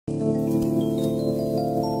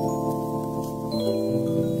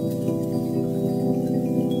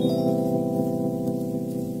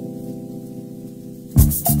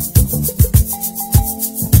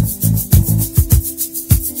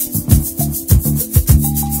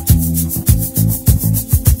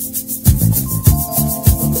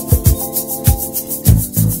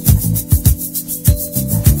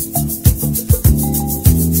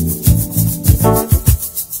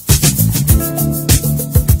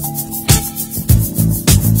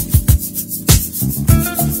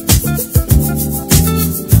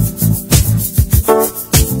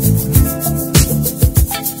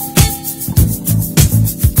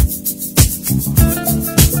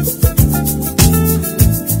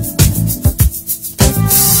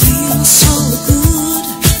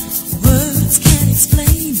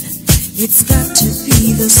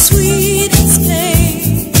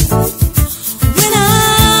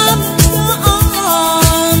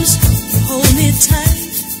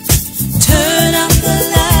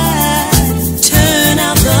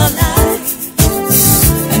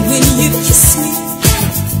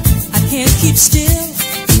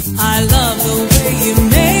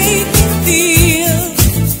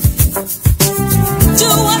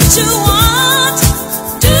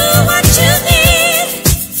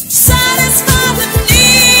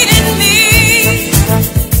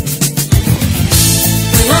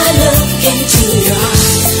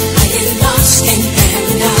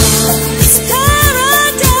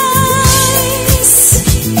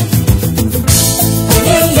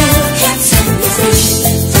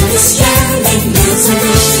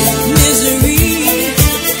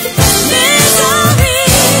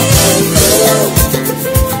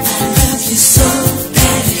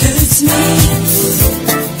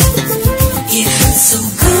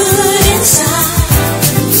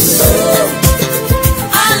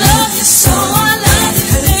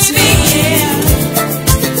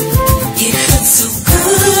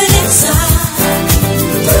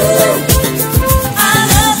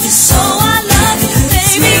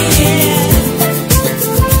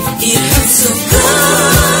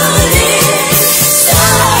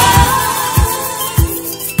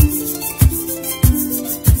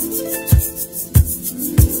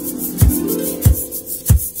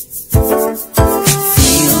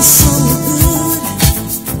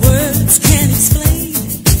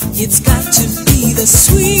It's got to be the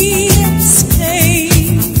sweetest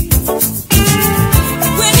pain.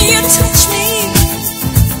 When you touch me,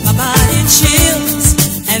 my body chills,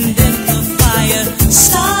 and then the fire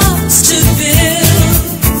starts to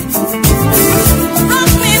build.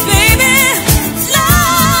 Rock me, baby,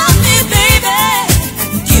 love me, baby,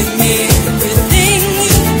 give me everything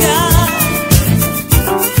you got.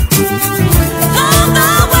 Love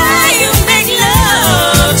the way you make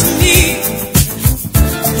love to me.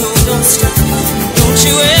 No, don't stop, don't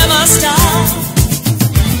you ever stop.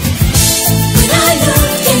 When I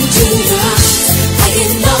look into your eyes, I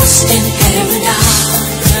get lost in paradise.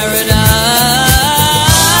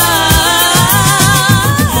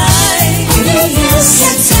 Only you can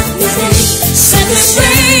set me free, set me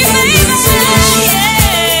free, baby.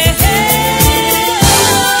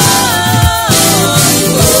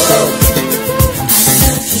 I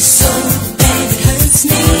love you so bad it hurts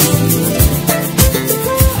me.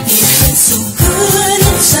 It hurts so good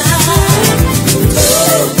inside.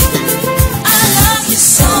 I love you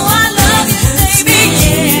so, I love you, baby,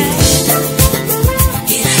 yeah.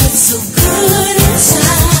 It hurts so good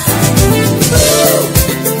inside.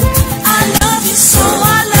 I love you so, I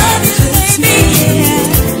love you, baby,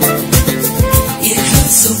 yeah. It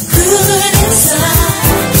hurts so good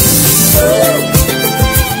inside.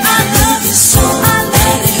 I love you so, I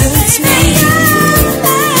love you, it hurts me.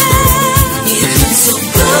 It hurts so good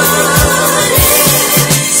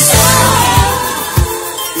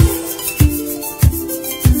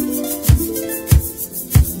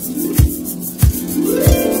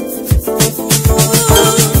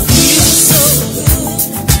feels so good,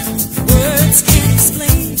 words can't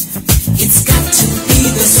explain. It's got to be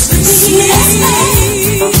the sweetest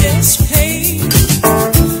pain.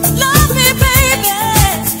 Love me, baby,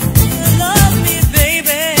 love me,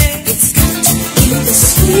 baby. It's got to be the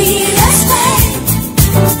sweetest pain.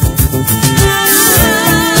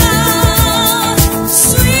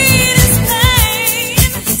 Sweetest pain.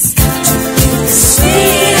 It's got to be the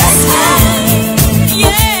sweetest pain.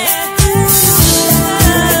 Yeah.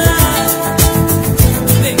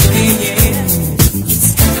 Baby, yeah. It's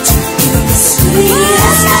got to be the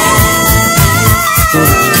sweetest pain.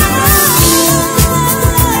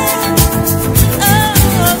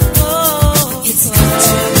 Oh, it's got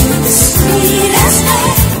to be the sweetest pain.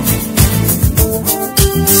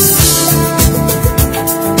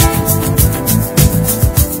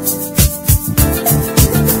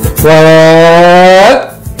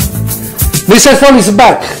 Well, Mr. Phone is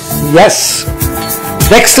back. Yes.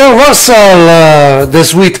 Dexter Russell, The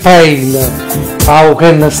Sweet Pain. How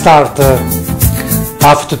can I start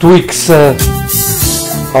after 2 weeks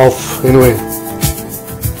off? Anyway.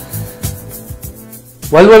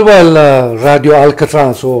 Well, Radio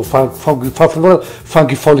Alcatraz, or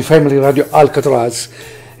Funky Folly Family Radio Alcatraz.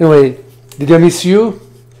 Anyway, did I miss you?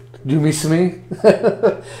 Do you miss me?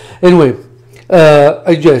 Anyway,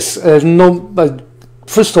 I guess,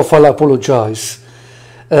 first of all, I apologize.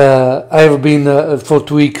 I have been for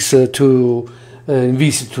 2 weeks to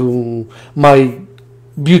visit to my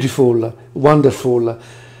beautiful, wonderful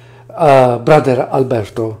brother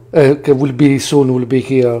Alberto, will be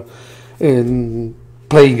here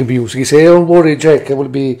playing music. He said, "Don't worry, Jack. I'm a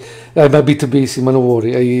bit busy, but don't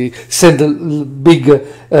worry. I send a big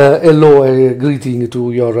hello, greeting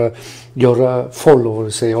to your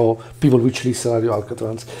followers, or people which listen to Radio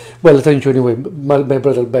Alcatraz." Well, thank you anyway, my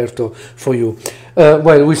brother Alberto, for you.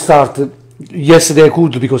 Well, we started yesterday. I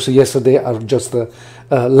could, because yesterday I just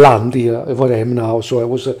land here where I am now, so I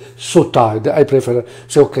was so tired. I prefer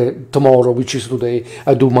say, okay, tomorrow, which is today,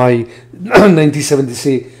 I do my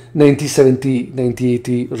 1970,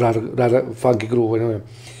 rather funky groove anyway.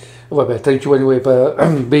 Vabbè, thank you anyway,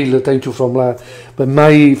 Bill, thank you from my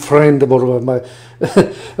friend, my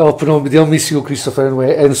hope no, don't miss you, Christopher,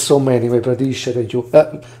 anyway, and so many, my Pratisha, thank you.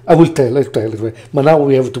 I'll tell anyway, but now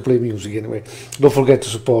we have to play music anyway. Don't forget to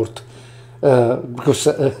support, because,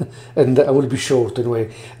 and I will be short anyway,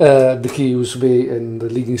 the key USB and the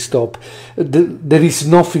leading stop. There is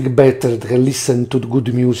nothing better than listen to the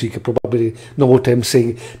good music, probably know what I'm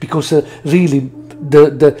saying, because really,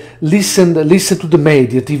 the listen to the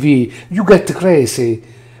media, TV, you get crazy.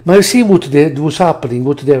 But I see what was happening,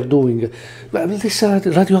 what they are doing. This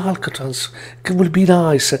Radio Alcatraz will be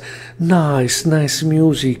nice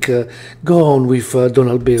music. Go on with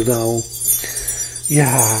Donald Bear now.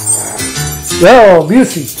 Yeah. Oh,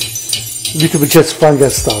 music. Little bit just fun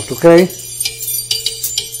get start, okay?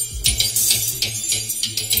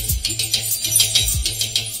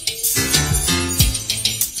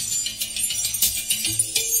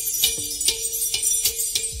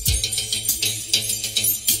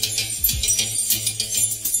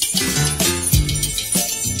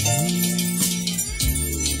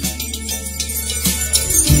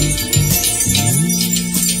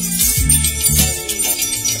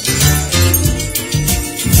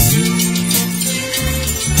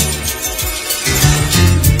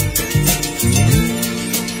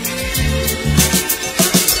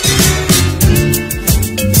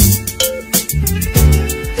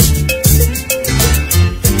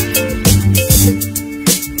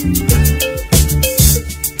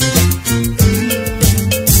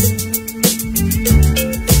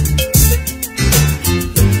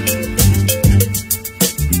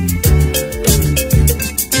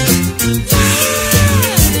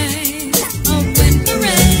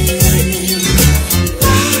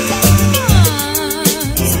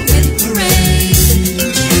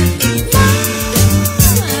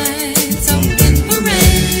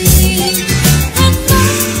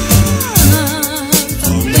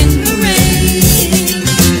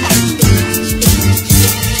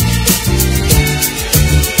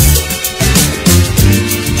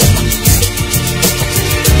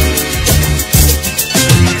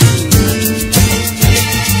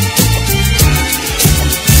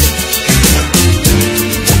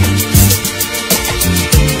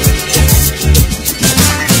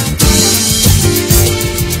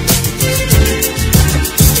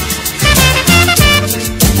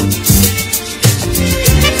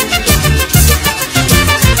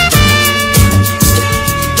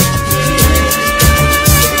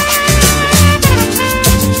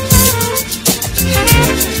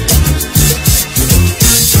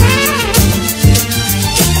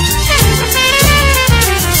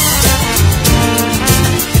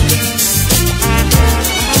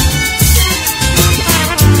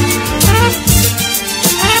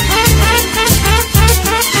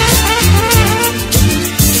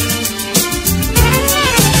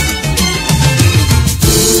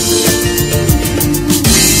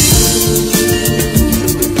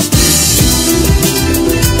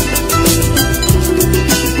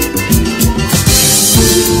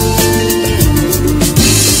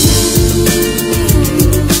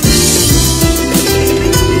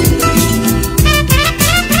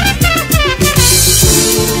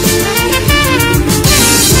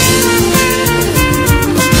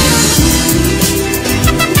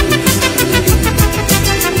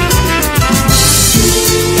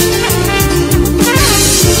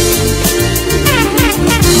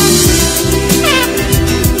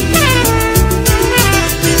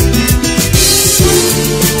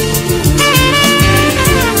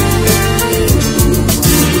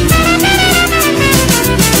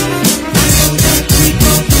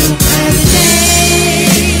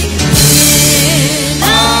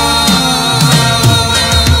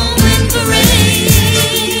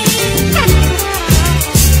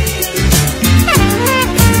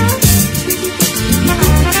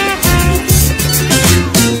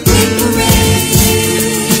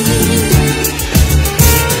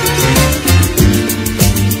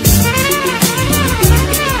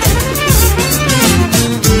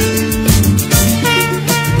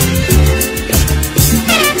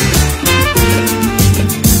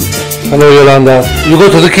 Hello, Yolanda. You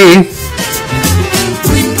go to the key?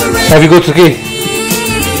 Have you go to the key?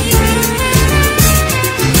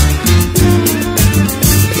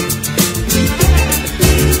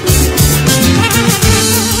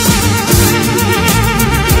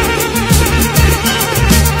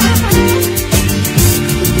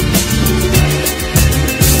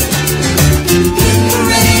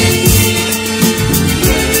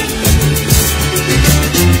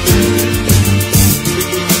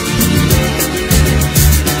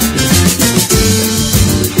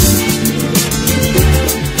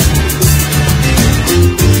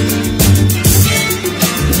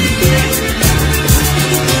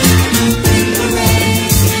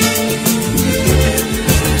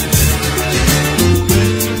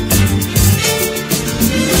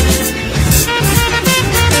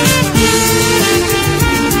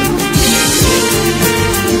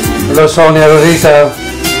 Hello Sonia, Rosita,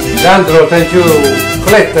 Leandro, thank you,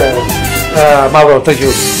 Colette, Mauro, thank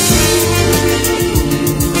you.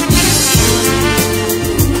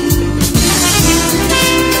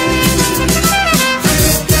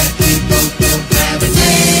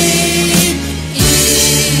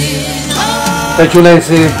 Thank you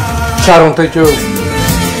Nancy, Sharon, thank you.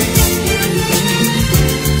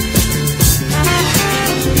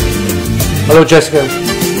 Hello Jessica.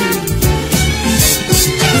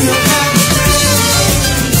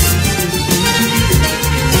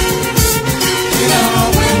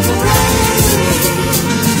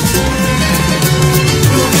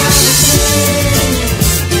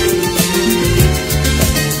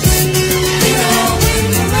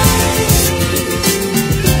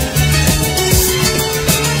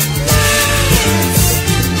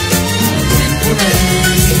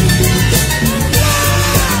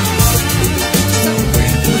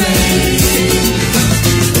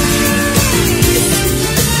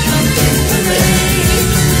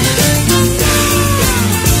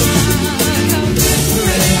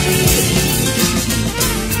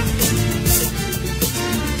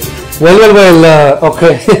 Well,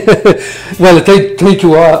 okay. Well, thank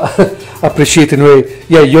you. Appreciate it anyway.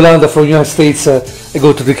 Yeah, Yolanda from United States. I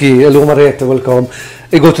go to the key. Hello, Marietta. Welcome.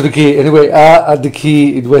 I go to the key. Anyway, at the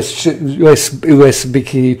key, it was USB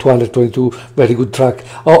key 222. Very good track.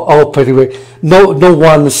 I hope anyway. No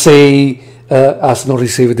one say has not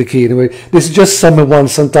received the key. Anyway, this is just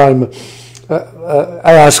sometime.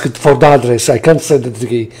 I asked for the address. I can't send it the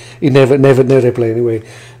key. It never reply anyway.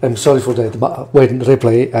 I'm sorry for that, but when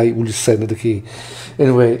reply, I will send the key.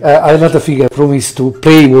 Anyway, another thing I promise to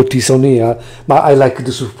play what is on here, but I like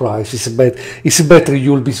the surprise. It's better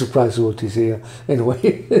you'll be surprised what is here. Anyway,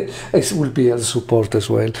 it will be as support as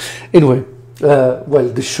well. Anyway, well,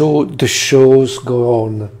 the shows go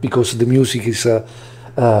on because the music is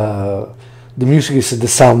the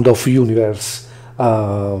sound of universe.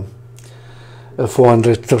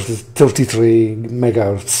 433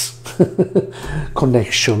 megahertz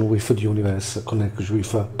connection with the universe, connection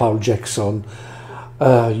with Paul Jackson.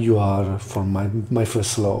 You are from my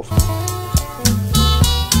first love.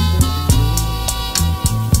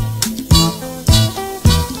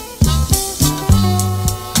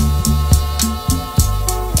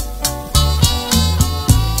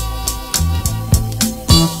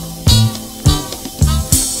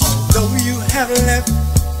 Although you have left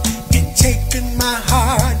and taken my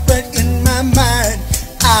heart, but in my mind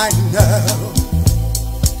I know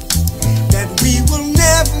that we will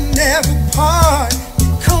never part,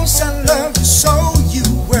 because I love you so. You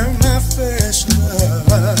were my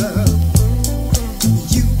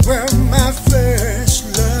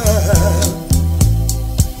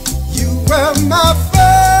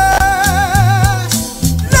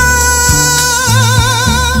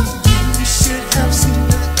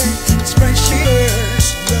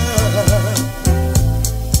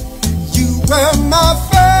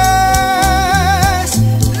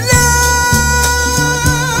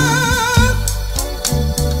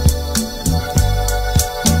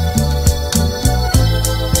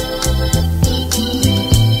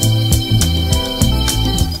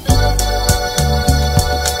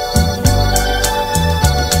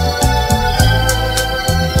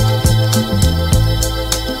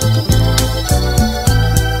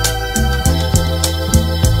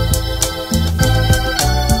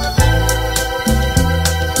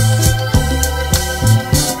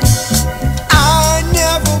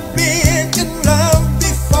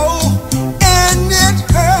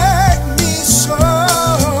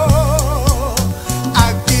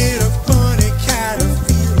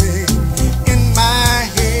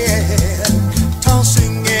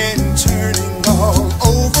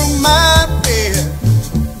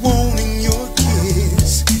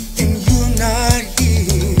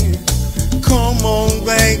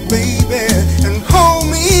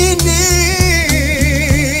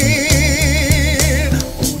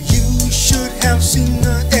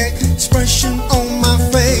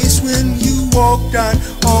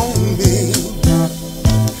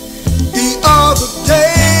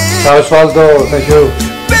Ciao Osvaldo, thank you.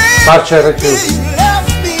 Marce, thank you. left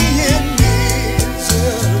me in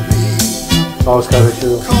misery. Ciao Oscar, thank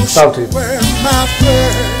you. 'Cause Ciao you Tim. were my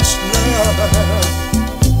first love.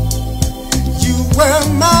 You were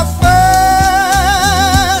my first love.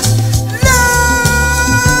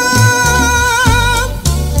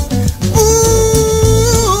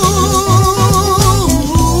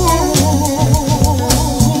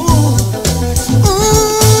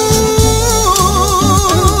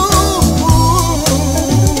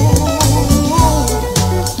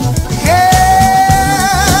 Hey,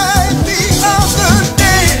 the other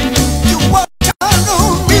day you walked out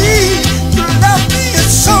on me. You left me in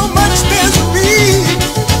so much misery.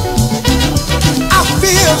 I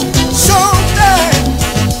feel so bad.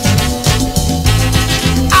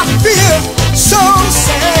 I feel so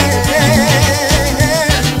sad.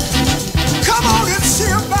 Come on and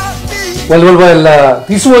see about me. Well,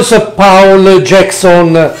 this was Paul Jackson,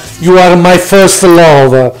 You Are My First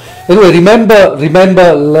Love. Anyway,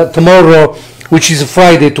 remember tomorrow, which is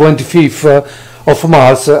Friday, 25th of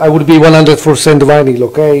March, I will be 100% vinyl,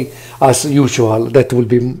 okay? As usual, that will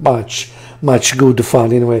be much good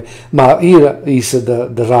fun anyway. But here is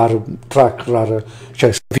the rare track,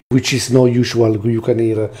 which is not usual, you can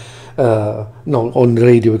hear no, on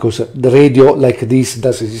radio, because the radio like this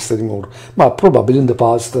doesn't exist anymore. But probably in the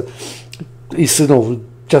past, it's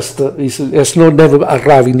it's not never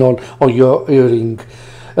arriving on your hearing.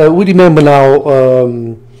 We remember now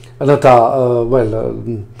another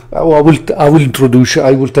I will introduce.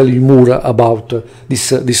 I will tell you more about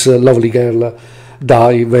this lovely girl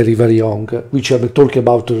die very very young, which I'm talking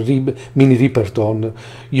about Minnie Riperton,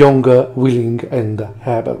 Young, Willing and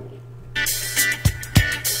Able.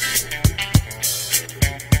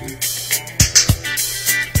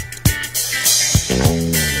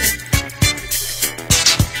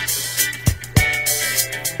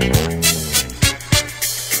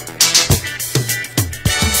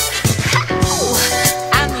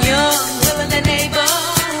 I'm young, willing and able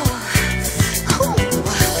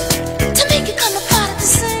to make it come apart at the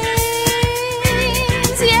seams.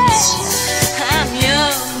 Yeah, I'm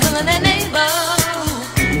young, willing and able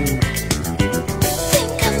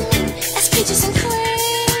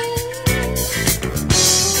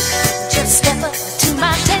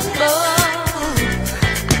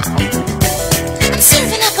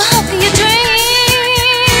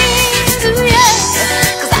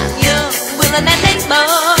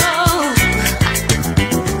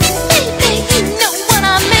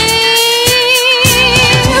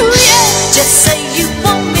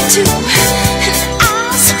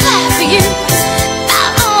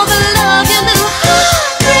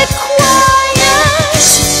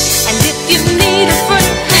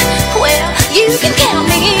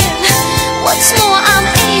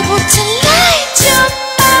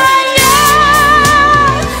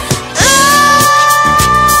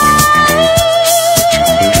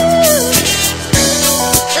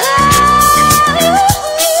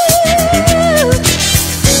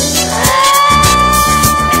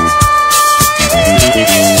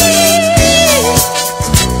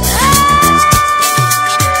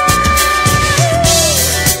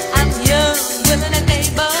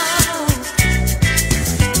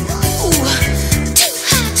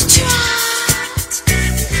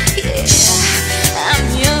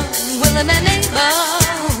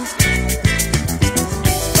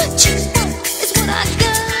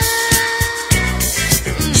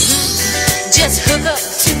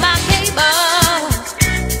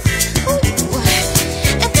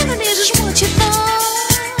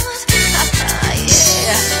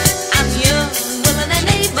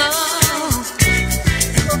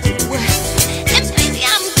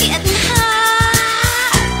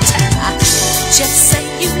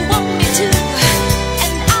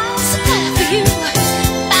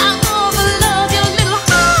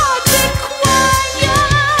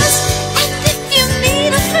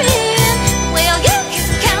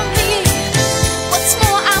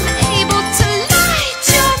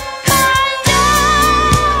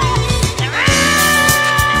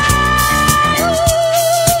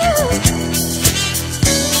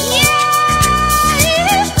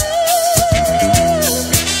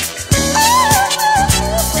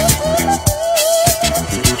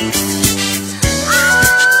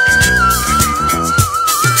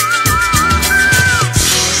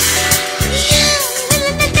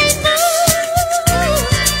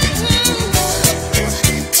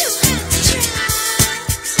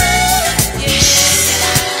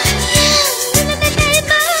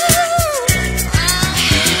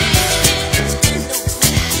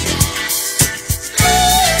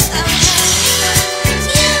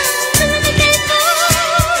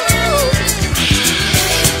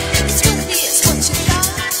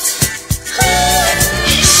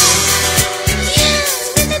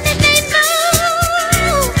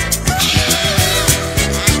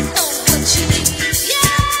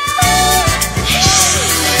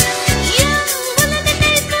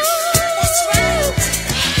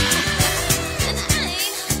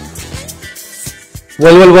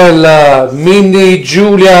Minnie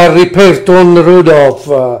Julia Riperton Rudolph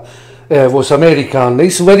was American.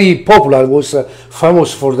 It's very popular. Was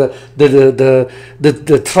famous for the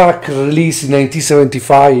track released in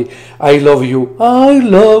 1975. I love you. I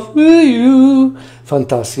love you.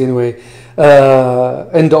 Fantastic. Anyway,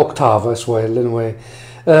 and the octave as well. Anyway.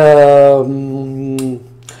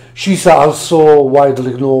 She's also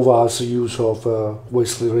widely known as the use of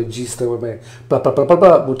Wesley register. But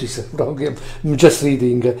I'm just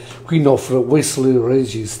reading Queen of Wesley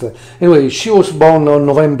register. Anyway, she was born on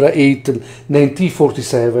November 8,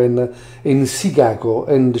 1947 in Chicago,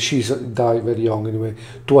 and she died very young. Anyway,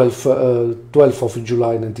 12th of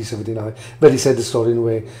July 1979. Very sad story.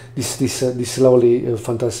 Anyway, this lovely,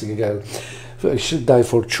 fantastic girl. She died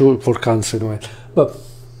for cancer. Anyway, but.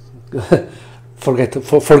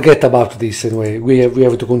 Forget about this anyway. We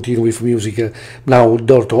have to continue with music now.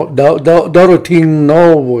 Dorothy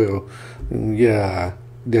Norwell, yeah,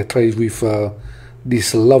 they tried with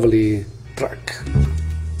this lovely track.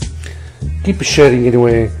 Keep sharing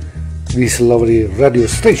anyway this lovely radio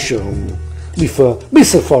station with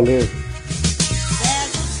Mr. Foley.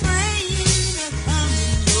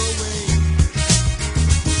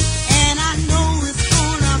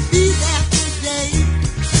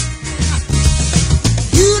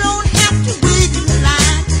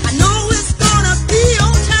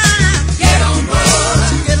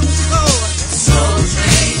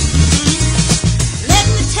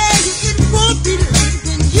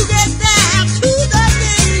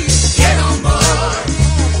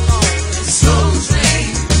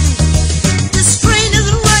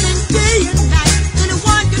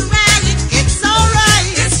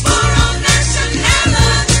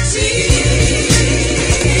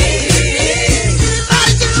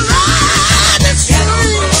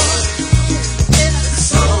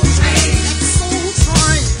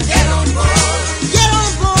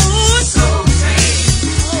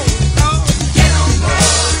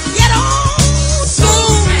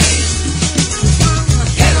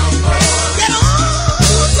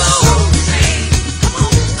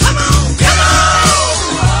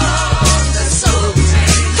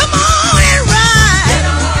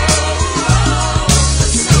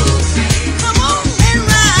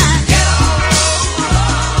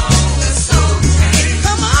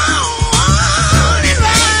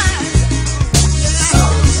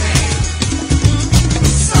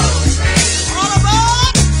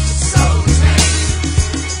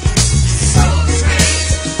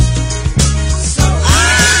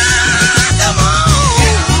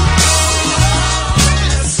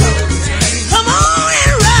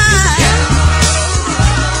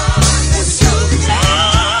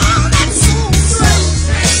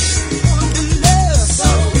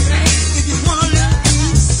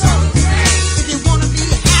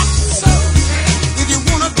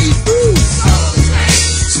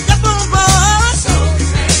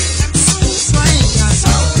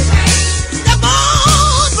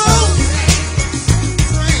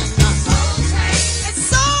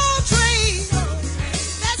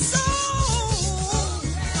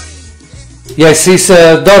 Yes, it's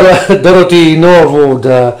Dorothy Norwood.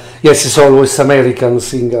 Yes, it's always American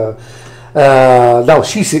singer. Now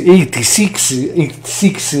she's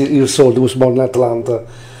 86 years old. Was born in Atlanta.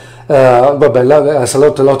 Vabbè, has a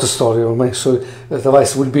lot of story on me, so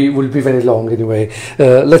otherwise will be very long anyway.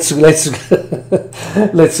 Let's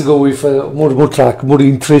let's go with more track, more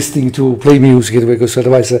interesting to play music anyway, because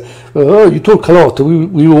otherwise you talk a lot.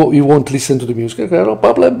 We won't listen to the music. Okay, no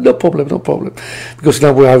problem. Because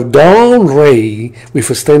now we have Dawn Ray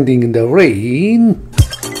with Standing in the Rain.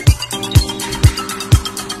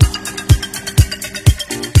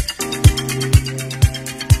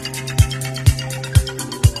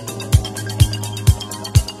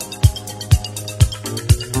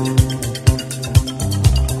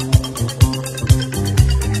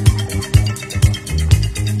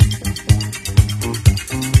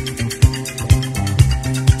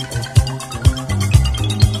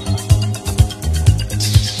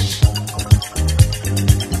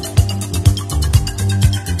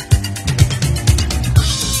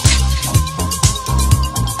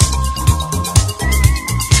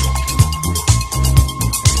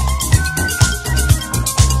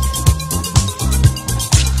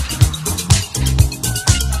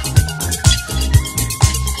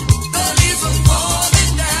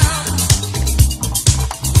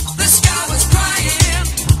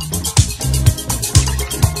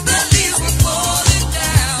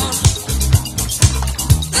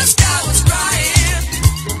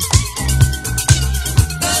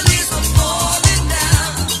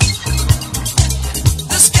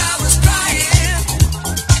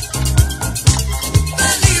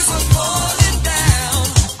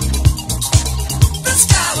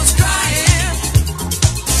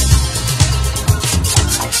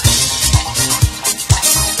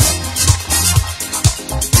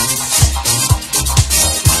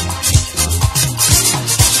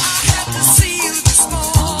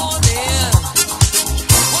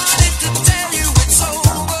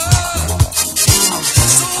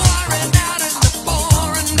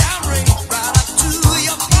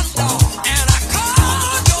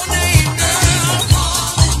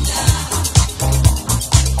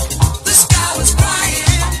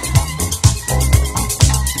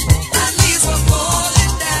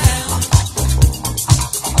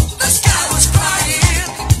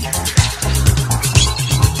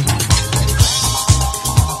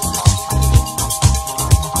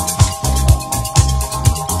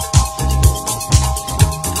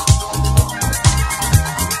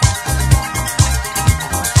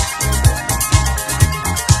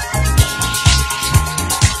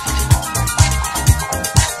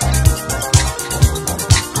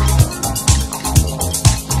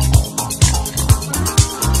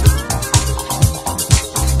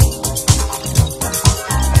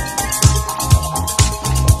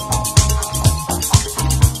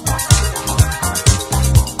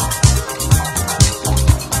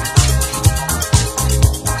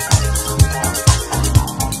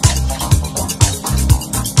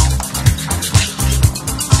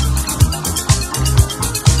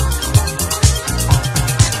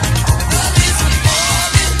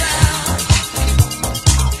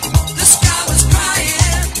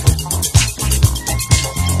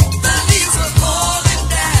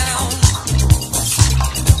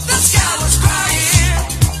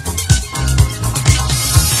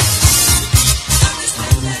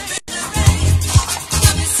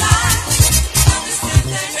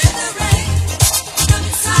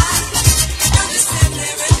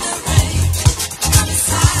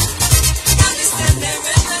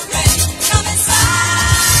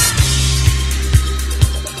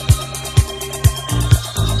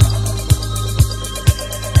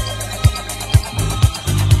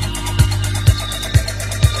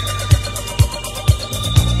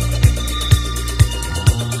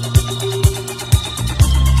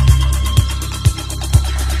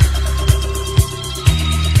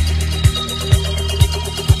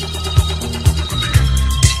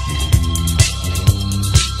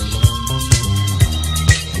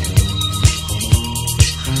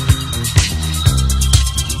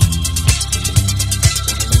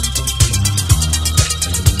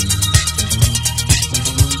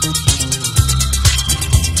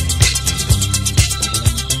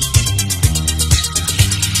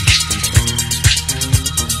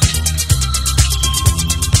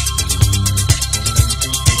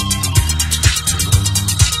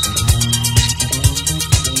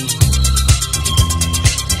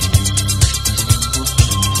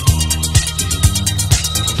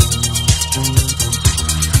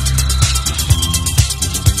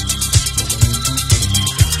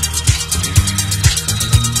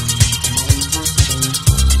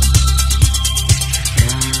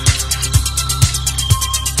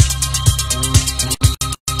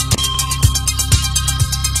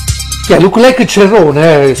 Yeah, look like a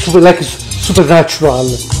Cerrone, super, like a supernatural.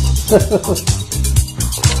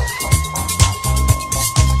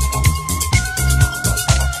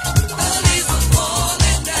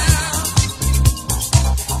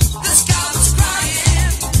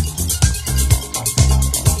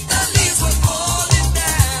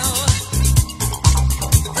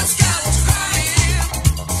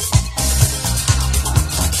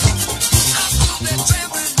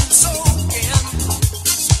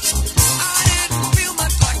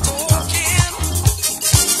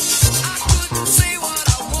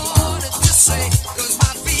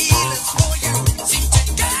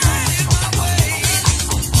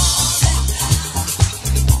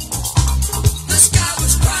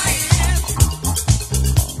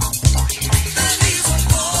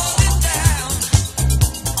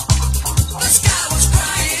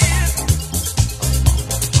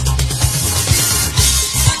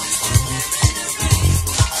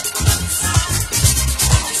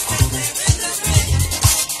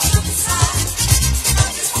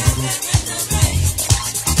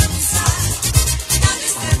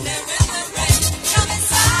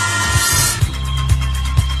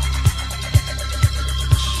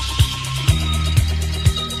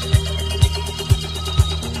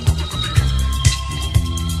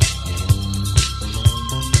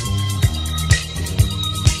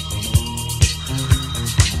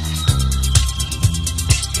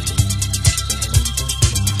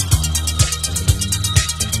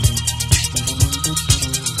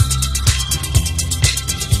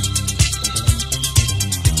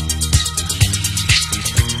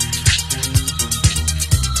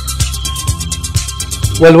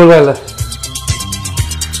 Well.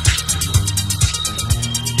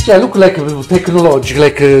 Yeah, look like technology,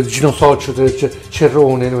 like Gino Socio,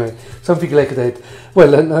 Cerrone, anyway, something like that.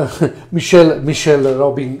 Well, Michelle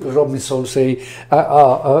Robinson say,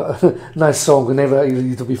 nice song, never heard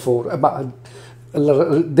it before. But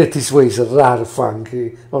that is ways rare funk,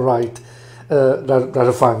 all right,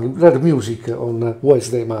 rare funk, rare music on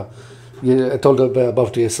Wednesday. I told her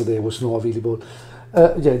about yesterday, was not available.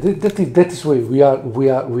 Yeah, that is why we are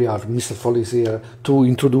Mr. Foley's here to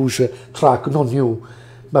introduce a track, not new,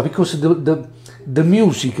 but because the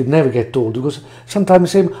music never get old. Because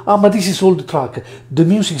sometimes say, but this is old track. The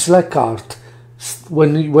music is like art.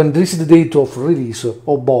 When there is the date of release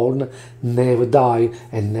or born, never die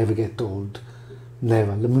and never get old.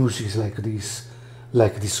 Never. The music is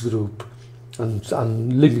like this group, and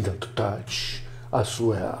unlimited to touch as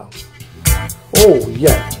well. Oh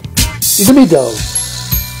yeah, in the middle.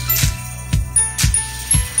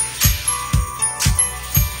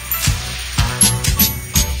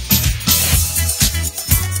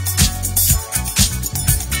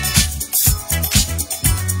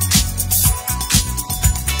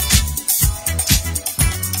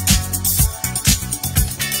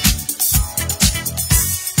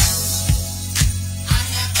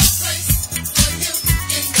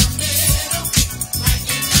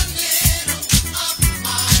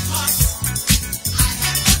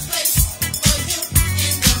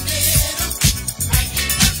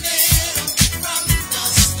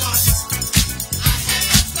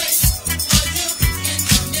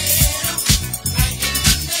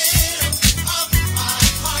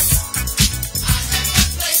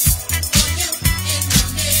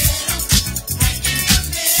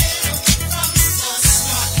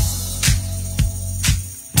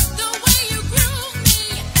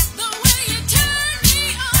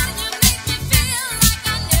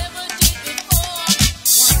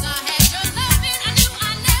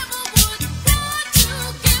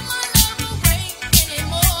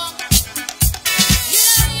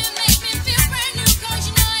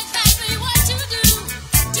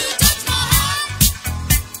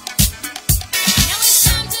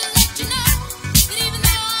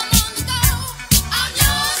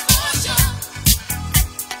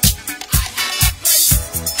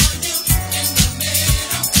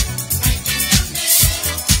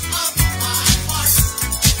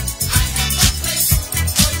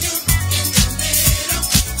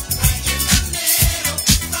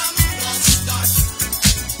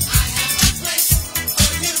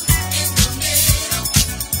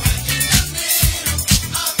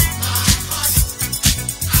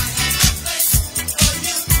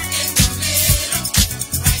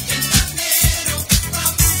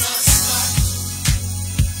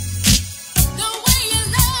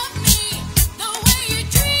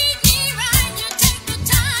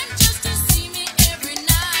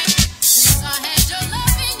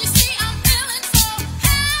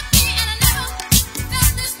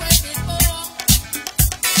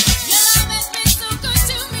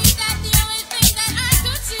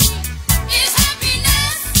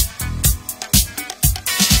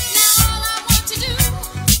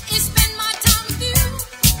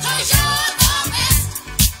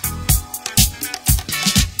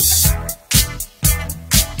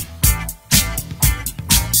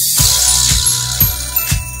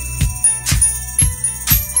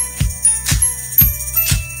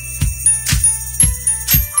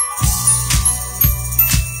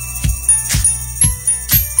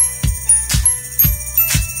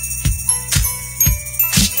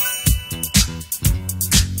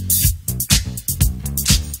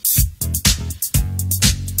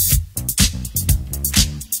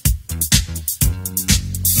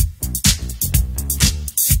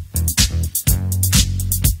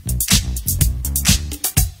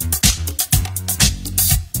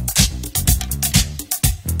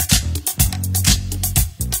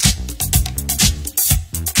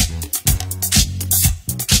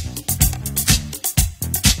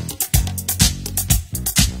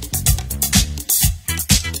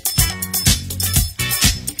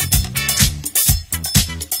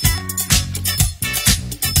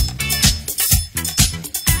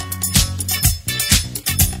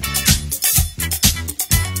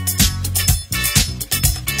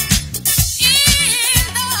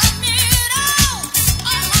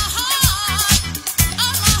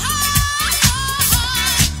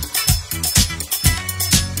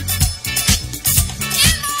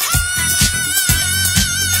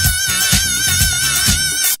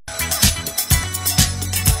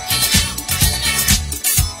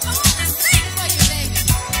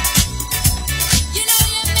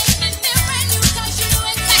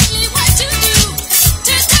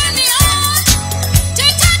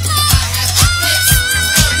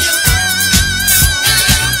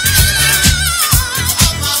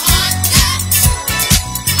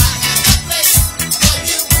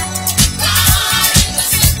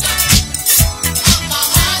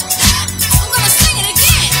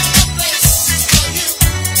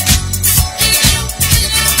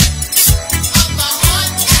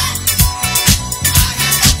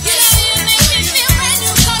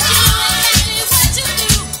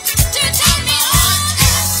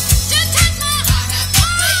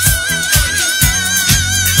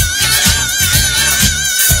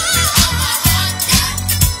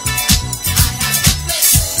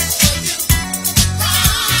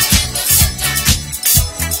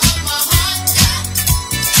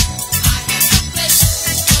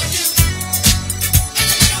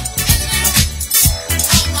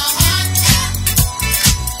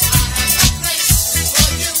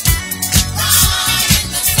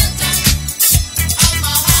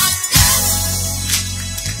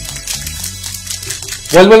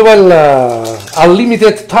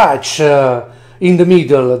 Unlimited Touch in the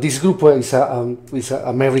middle. This group is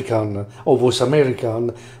American, or was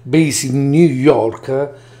American, based in New York.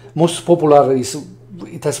 Most popular is,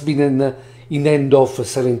 it has been in end of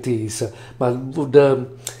 70s, but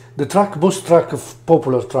the track, most track,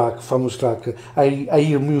 popular track, famous track, I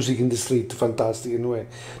hear music in the street, fantastic anyway.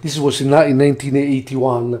 This was in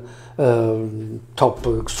 1981, top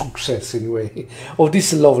success anyway, of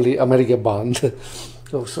this lovely American band.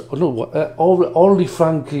 Only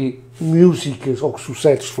funky music is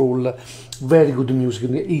successful, very good music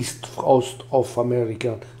in the east coast of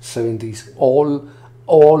America, 70s, all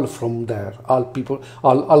from there, all people,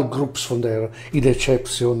 all groups from there, in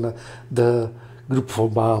exception the group from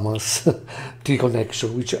Bahamas,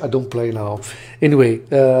 T-Connection, which I don't play now. Anyway,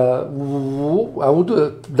 I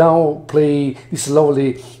would now play this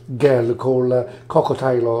lovely girl called Coco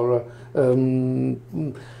Taylor.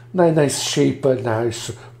 Nice shape,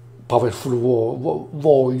 nice powerful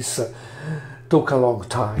voice. Took a long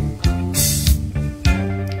time.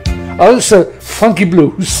 Also funky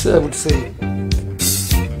blues, I would say.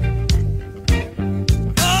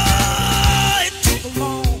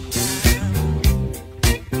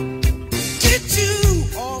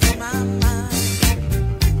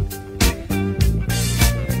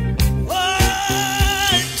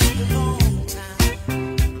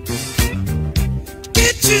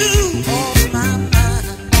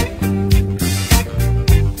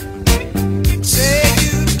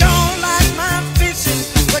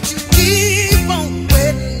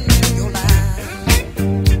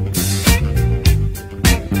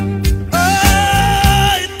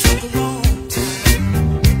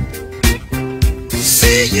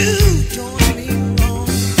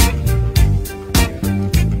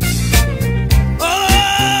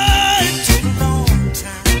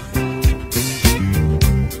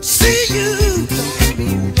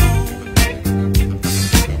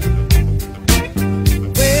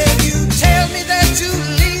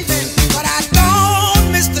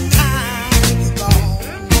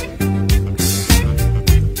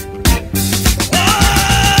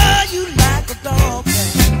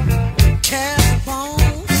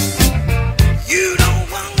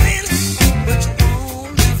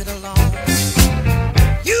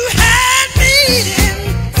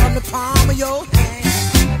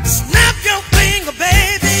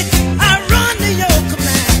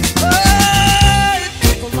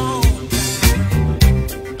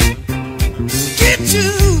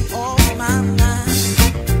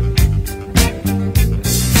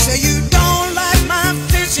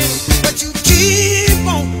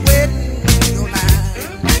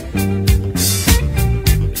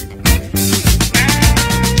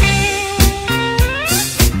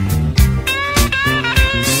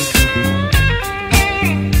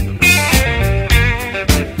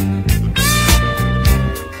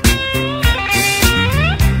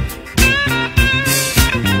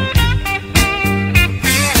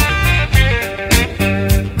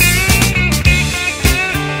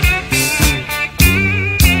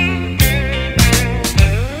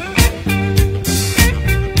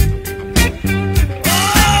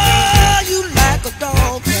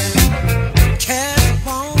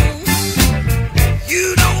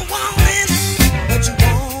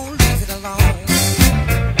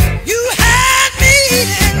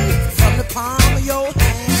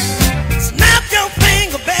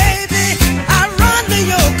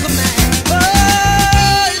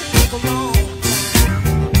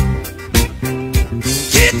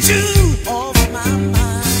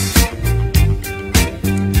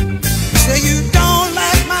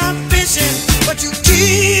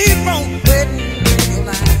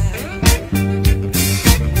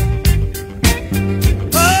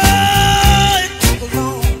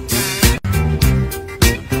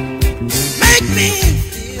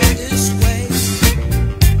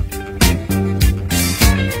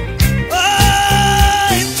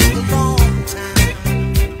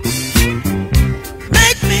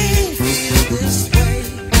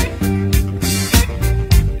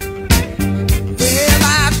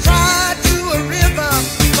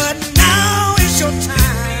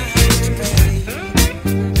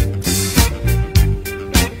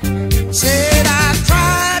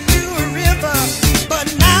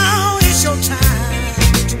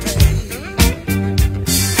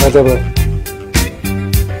 Whatever.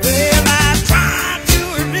 Well, I tried to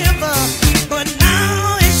remember, but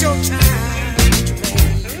now it's your time to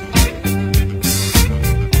pay.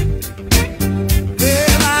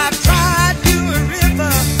 Well, I tried to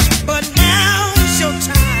remember, but now it's your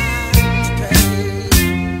time to pay.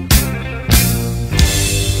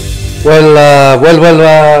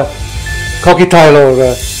 Well, Cocky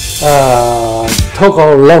Taylor took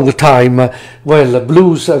a long time. Well,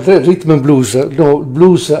 blues, rhythm and blues, no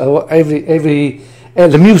blues.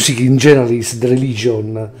 The music in general is the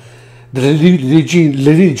religion.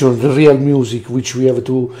 The real music, which we have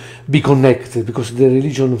to be connected, because the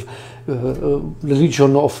religion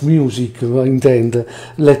of music, I intend,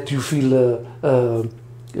 let you feel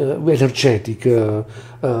energetic,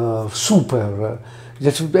 super.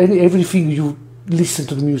 That's everything you listen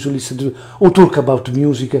to the music, listen to or talk about the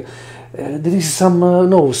music. There is some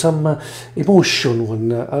emotion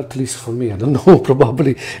when, at least for me, I don't know,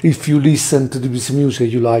 probably if you listen to this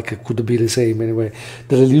music you like, it could be the same anyway.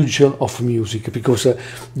 The religion of music, because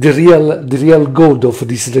the real god of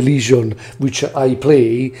this religion which I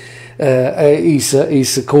play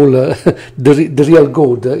is called the real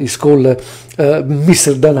god is called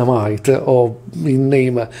Mr. Dynamite, or in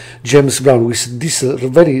name James Brown, with this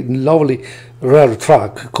very lovely rare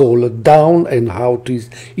track called Down and Out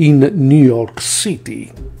in New York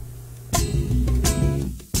City.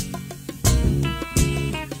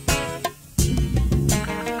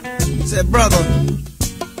 Said, brother,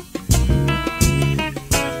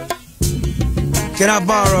 can I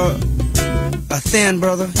borrow a thin,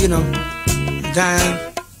 brother, you know, a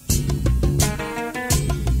dime?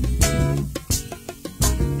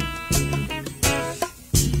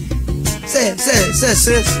 Say,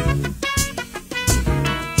 sis.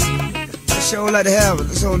 I sure would like to have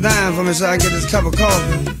this old dime for me so I can get this cup of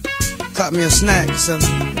coffee. Cut me a snack or something.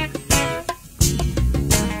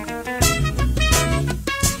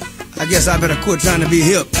 I guess I better quit trying to be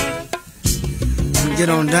hip and get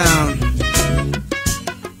on down.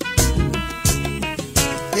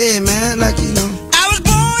 Hey man, like you know. I was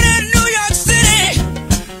born in New York City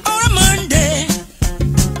on a Monday.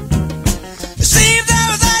 It seems I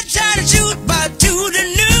was out trying to shoot by 2 to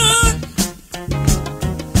noon.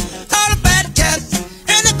 All the bad cats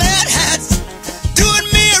and the bad hats doing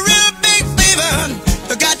me a real big favor.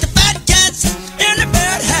 I got the bad cats and the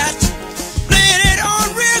bad hats playing it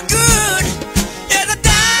on real good. Yeah, the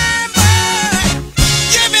dime boy,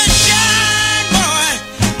 give me a shine, boy.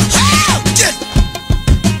 How just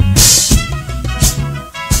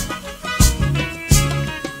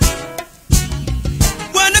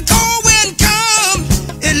when the cold wind comes,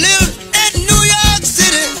 it lives in New York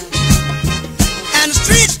City, and the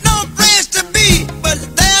streets no place to be, but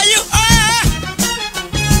there you are.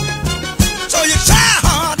 So you try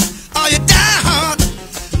hard or you die hard.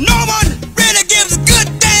 No one really gives a good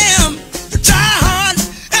damn. You try hard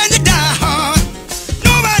and you die hard.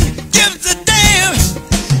 No one gives a damn.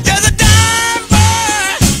 You're the dime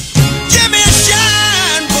boy. Give me a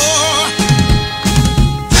shine, boy.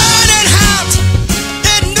 Burning hot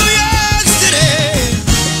in New York City.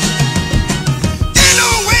 Ain't no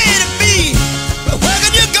way to be, but where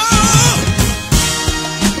can you go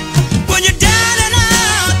when you're down and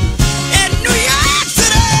out in New York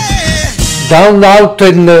City? Down Out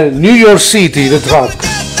in New York City, the track.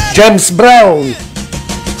 James Brown.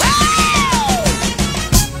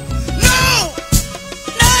 No,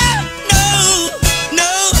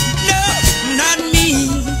 not me.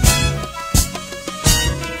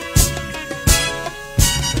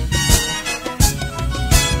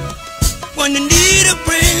 When you need a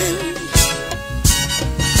friend,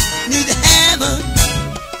 need to have her.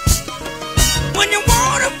 When you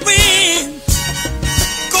want a friend,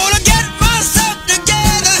 gonna get myself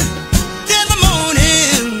together in the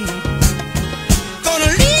morning.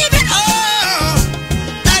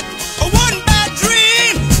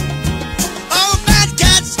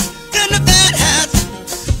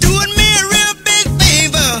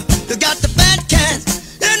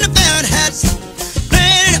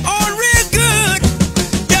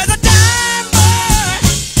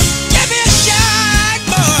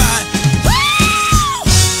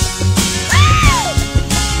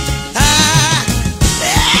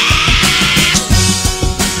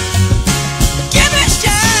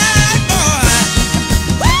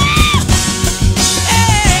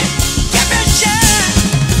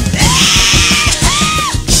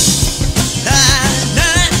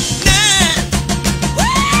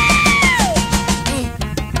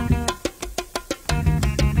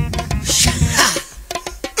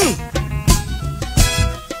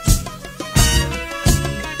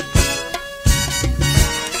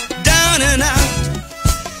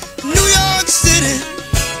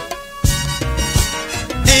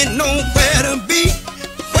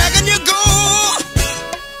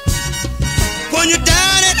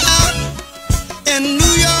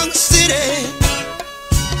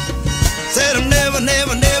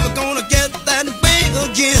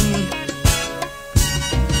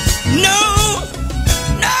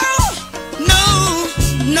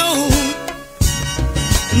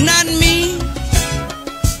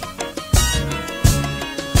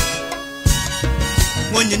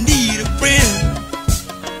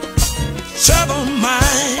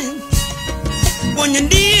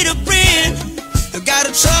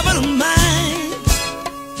 a trouble of mine.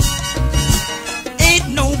 Ain't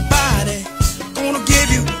nobody gonna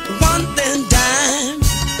give you one thin dime.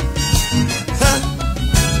 Huh?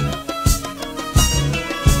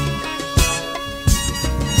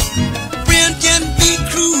 Friend can be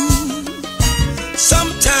cruel,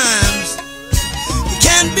 sometimes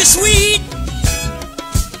can be sweet.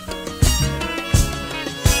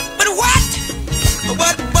 But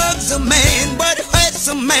what bugs a man, what hurts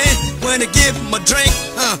a man when you give him a drink,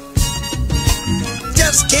 huh?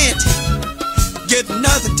 Just can't get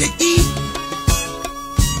nothing to eat.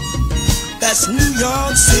 That's New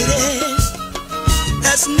York City.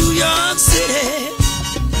 That's New York City.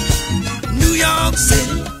 New York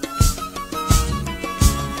City.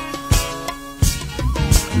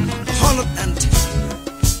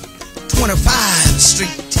 125th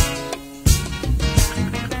Street.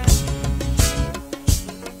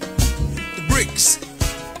 The bricks.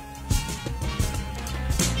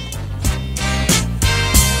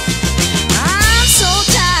 I'm so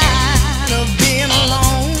tired of being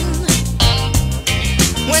alone.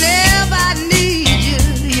 Whenever I need you,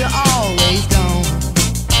 you're always gone.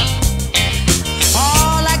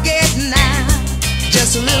 All I get now,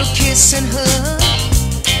 just a little kiss and hug.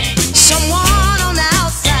 Someone on the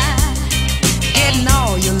outside getting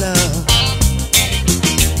all your love.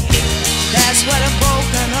 That's what a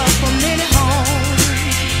broken up a many home.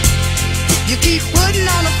 You keep putting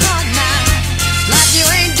on the front line like you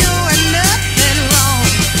ain't doing nothing wrong.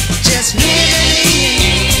 Just living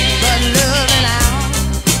in, but loving out.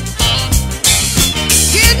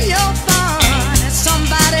 Getting your fun at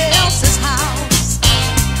somebody else's house.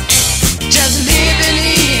 Just living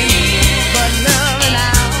in, but loving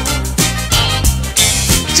out.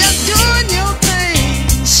 Just doing your thing,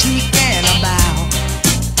 sneaking about.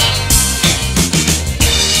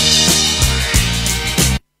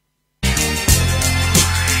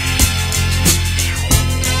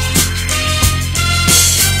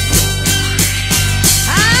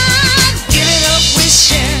 I'm giving up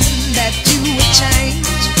wishing that you would change.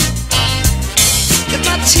 If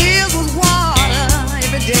my tears was water,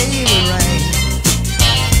 every day it would rain.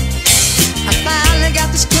 I finally got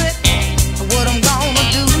the script of what I'm gonna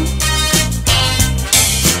do.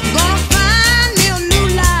 I'm gonna find me a new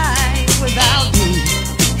life without you.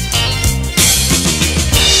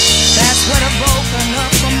 That's what a broken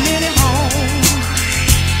up a many home.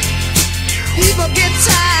 People get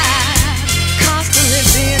tired, constantly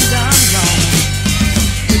being done wrong.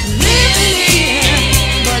 Living in,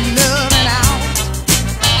 but loving out.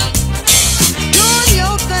 Doing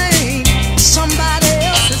your thing, somebody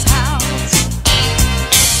else's house.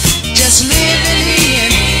 Just living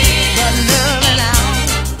in, but loving out.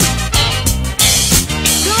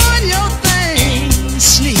 Doing your thing,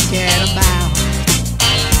 sneaking about.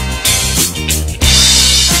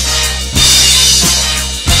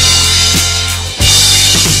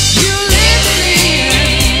 You living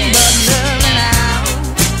in, but loving out.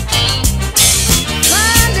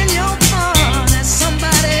 Finding your fun at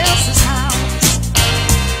somebody else's house.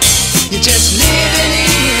 You're just living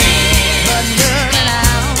in, but loving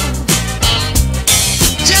out.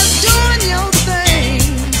 Just doing your thing,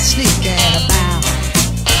 sneaking about.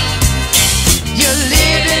 You're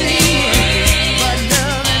living in, but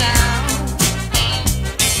loving out.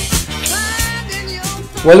 Finding your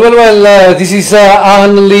Well, this is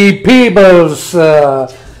Anne Lee Peebles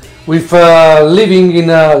with living in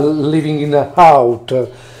a house.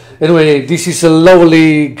 Anyway, this is a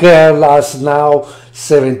lovely girl, as now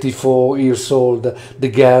 74 years old. The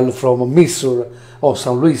girl from Missouri, or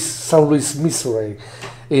St. Louis, Missouri.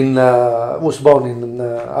 Was born in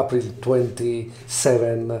April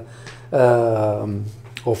 27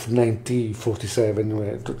 of 1947.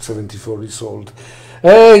 Anyway, 74 years old.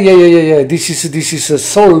 Yeah. This is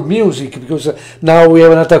soul music, because now we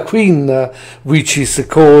have another queen, which is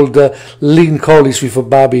called Lynn Collins with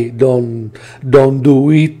Bobby. Don't do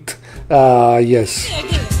it. Yes. You know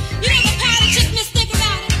the powder chick miss think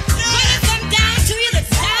about it. When it come down to you, the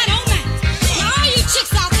side don't matter. Now all you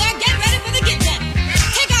chicks out there, get ready for the get down.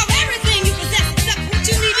 Take off everything you possess except what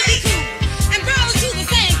you need to be cool. And bros do the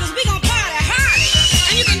same, cause we gon' party hard.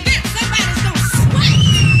 And you can bet somebody's gon' sweat.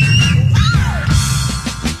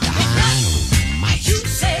 You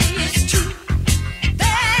say it's true.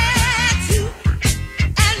 That's you.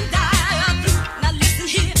 And I are through. Now listen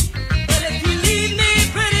here. But if you leave me,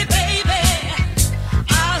 pretty baby,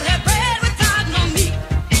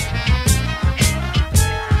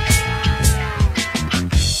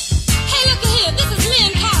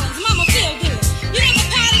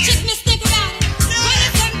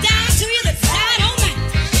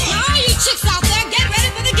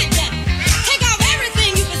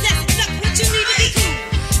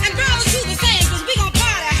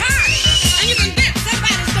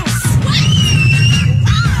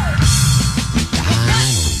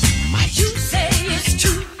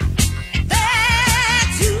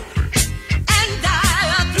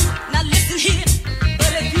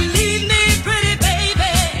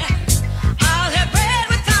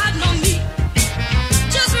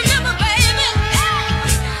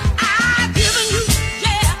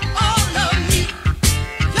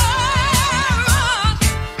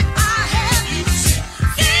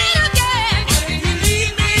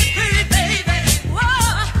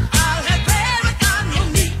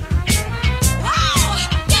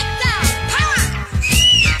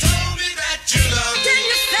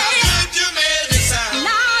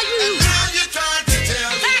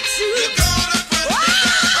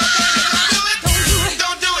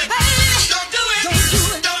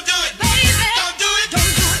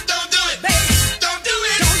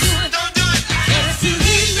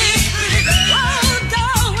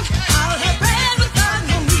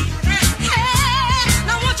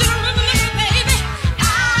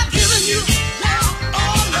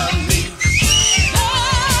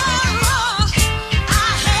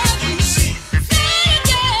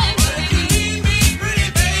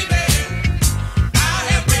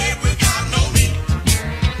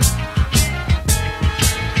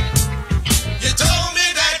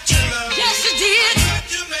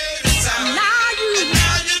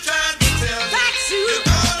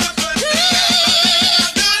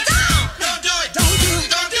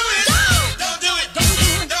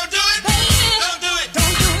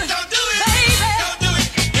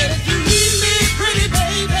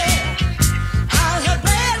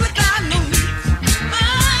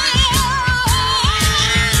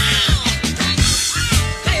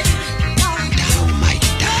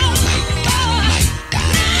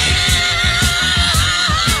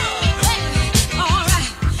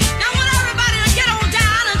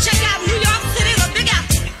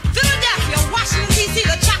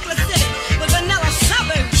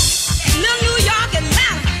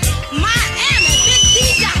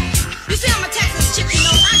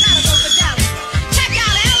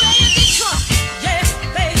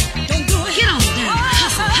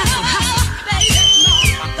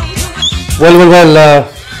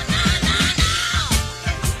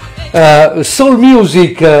 Well, soul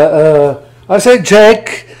music, I say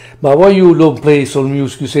Jack, but why you don't play soul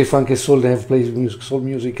music? You say funk and soul, they have played music, soul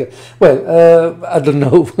music. Well, I don't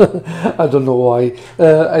know, I don't know why.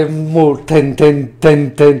 I'm more tempted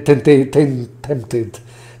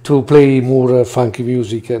to play more funky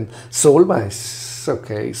music and soul, but it's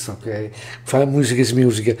okay. Fun music is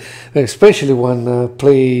music, especially when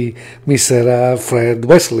play Mr. Fred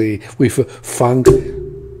Wesley with funk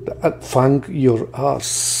your ass.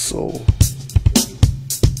 So.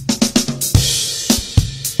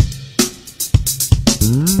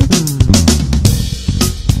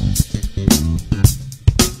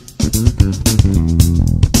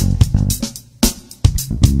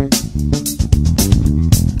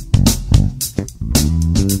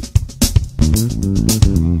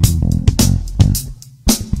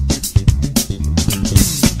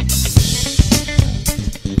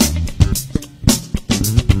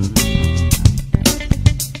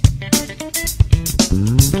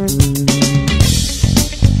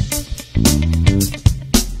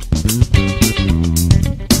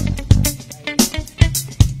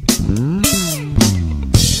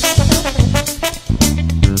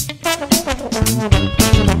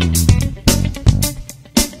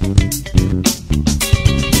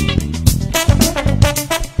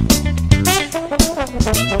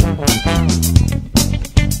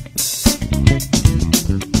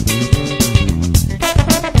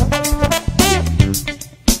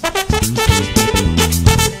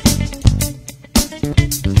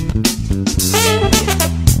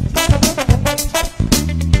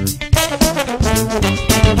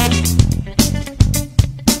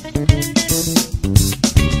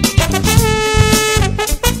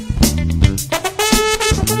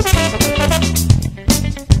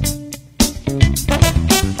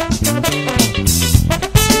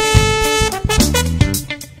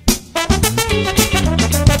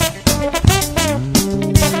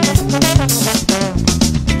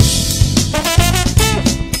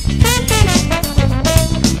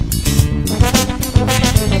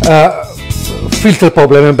 Filter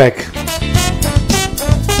problem, I'm back.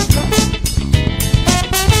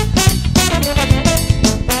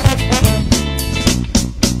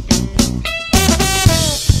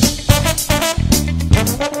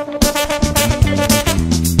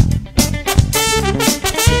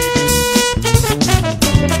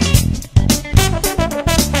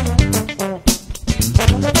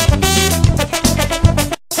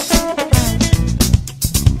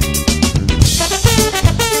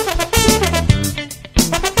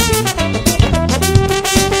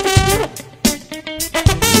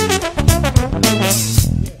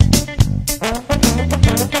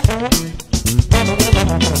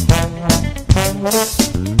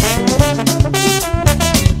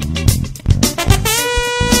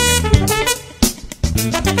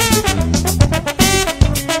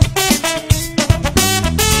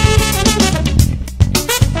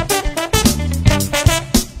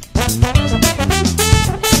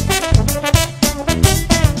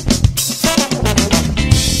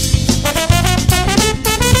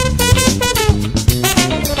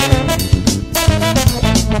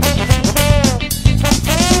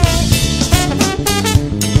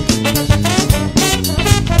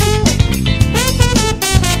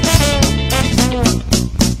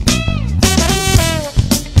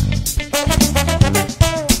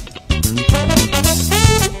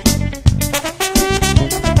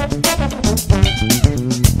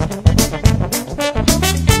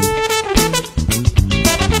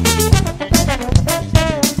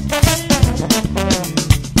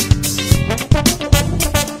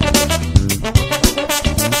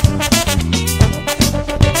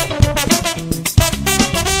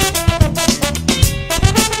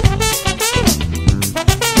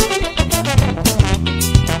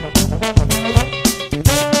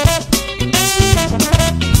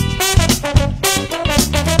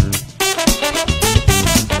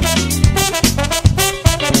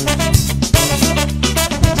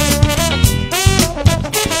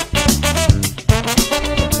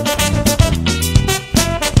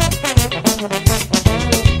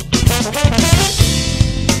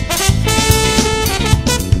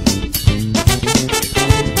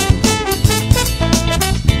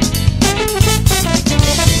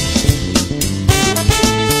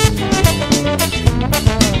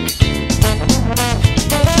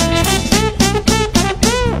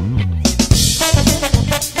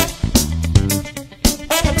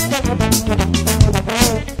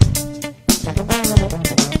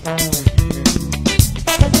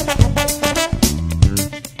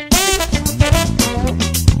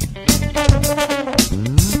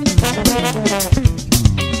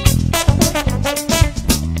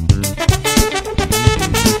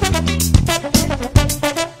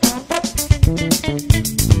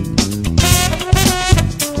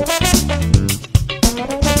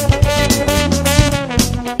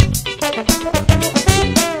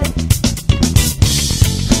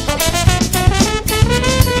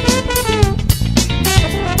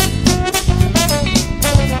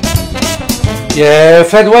 Yeah,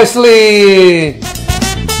 Fred Wesley,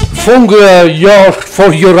 fung for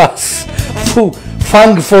your ass,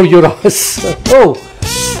 fung for your ass. Oh,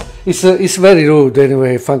 it's very rude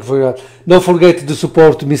anyway. Fung for your ass. Don't forget to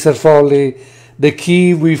support Mr. Foley, the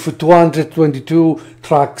key with 222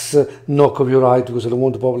 tracks. No copyright because I don't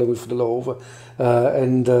want to problem with the love.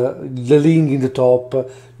 And the link in the top,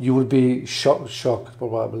 you will be shocked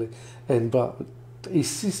probably. And but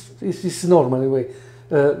it's normal anyway.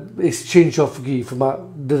 Exchange of gift, but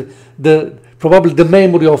the probably the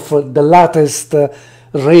memory of the latest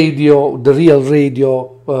radio, the real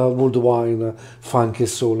radio worldwide, funky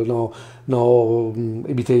soul, no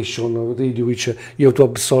imitation radio, which you have to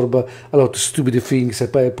absorb a lot of stupid things,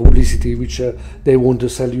 publicity, which they want to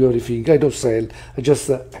sell you everything. I don't sell, I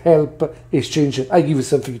just help exchange. I give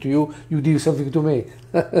something to you, you give something to me.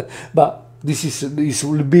 But this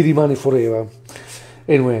will be the money forever.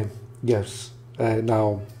 Anyway, yes.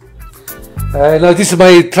 Now this is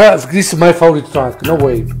my track. This is my favorite track. No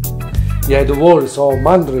way. Yeah, the words of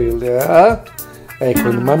Mandrill. Yeah, ecco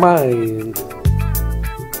in my mind.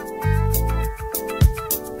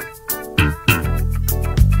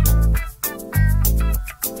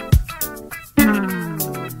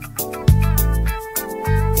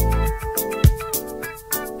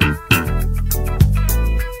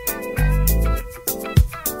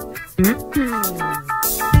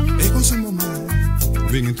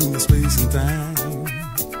 Ringing through my space and time,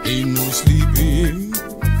 ain't no sleeping,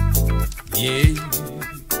 yeah.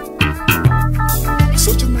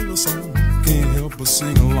 Such a mellow song, can't help but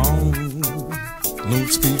sing along,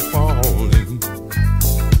 notes keep falling.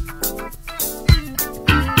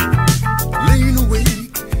 Laying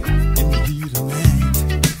awake in the heat of night,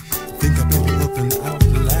 think I better up and out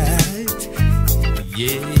the light,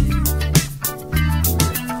 yeah.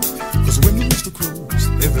 Cause when the rooster crows,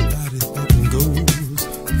 everybody up and goes.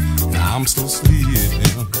 I'm still sleeping.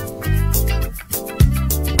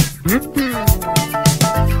 And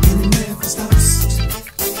it never stops.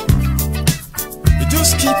 You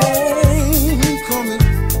just keep on coming.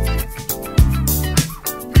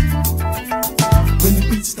 When the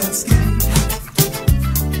beat starts getting hot.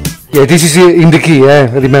 Yeah, this is in the key,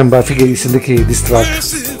 remember, I think it's in the key, this track.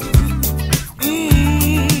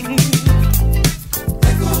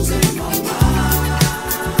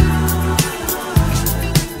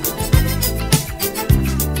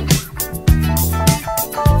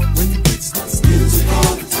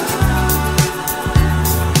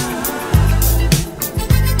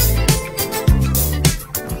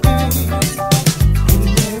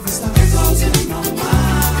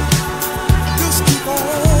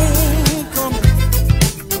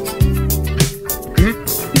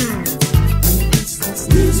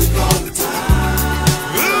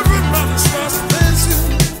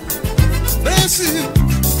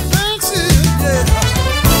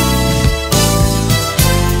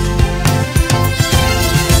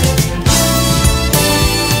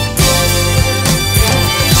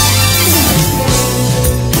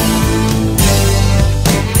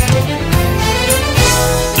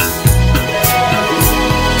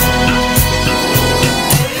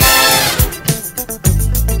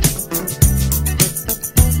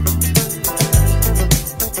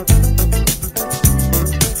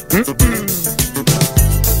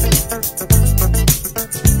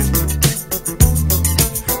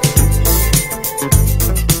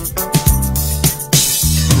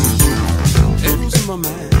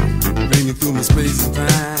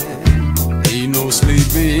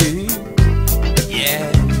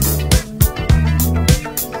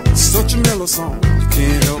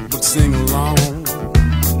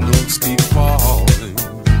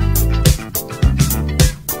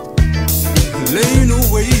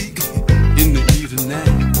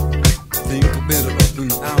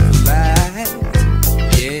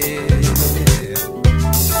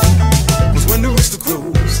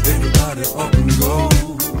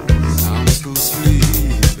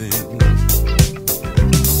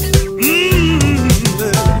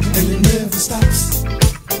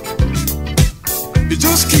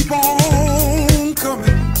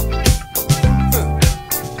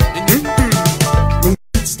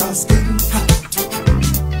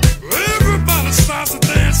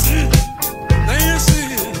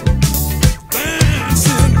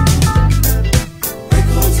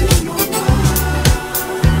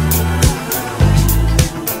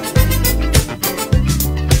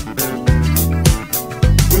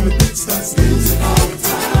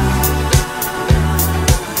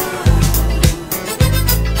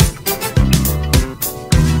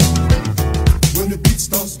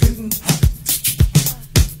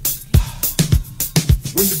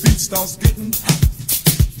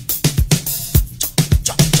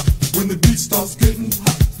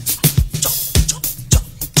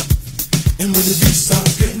 And when the beat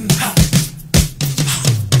starts getting hot,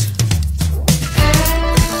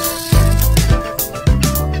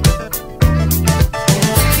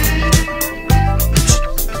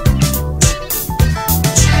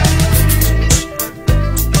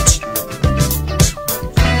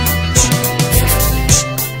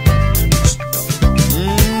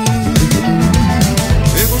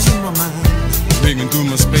 it was in my mind, making through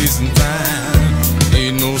my space and time.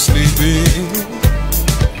 Ain't no sleeping.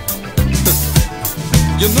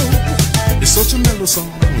 You know, it's such a mellow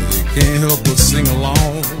song, you can't help but sing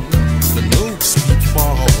along. The notes keep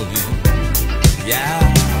falling, yeah.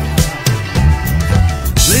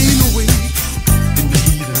 Laying awake in the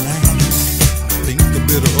heat of night, think a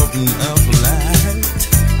bit of an apple light.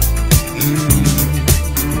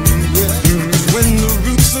 Yeah. When the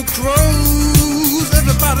roots are closed,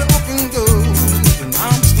 everybody up and goes, and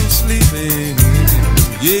I'm still sleeping,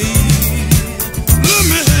 yeah. Look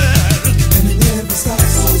me here, and it never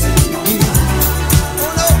stops.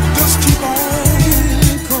 Just keep on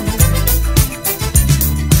coming.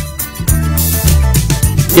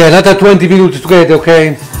 Yeah, another 20 minutes together,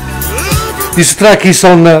 okay? This track is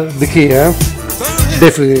on the key, eh?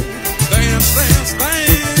 Definitely. Dance, dance,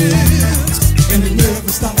 dance, and it never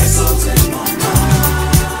stops.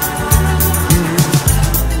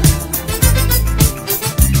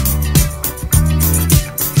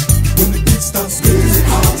 When the beat starts getting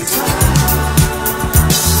hard to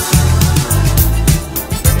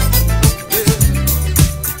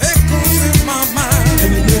echoes in my mind,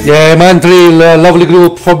 and it never Yeah, Montreal, lovely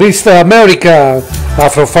group from East America,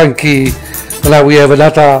 Afro Funky. And now we have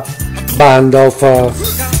another band of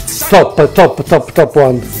top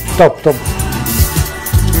one. Top.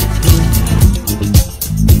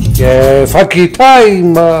 Yeah, funky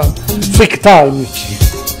time, freak time.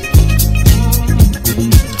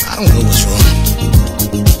 I don't know what's wrong.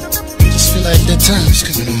 I just feel like that time is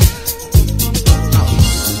coming on.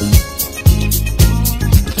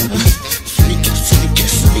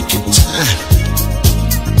 Freaky time.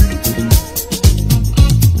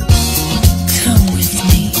 Come with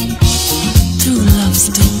me to love's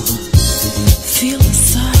door. Feel a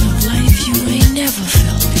side of life you ain't never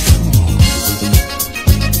felt before.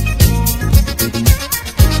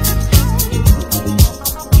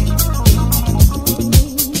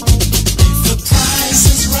 the price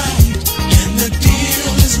is right and the deal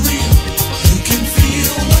is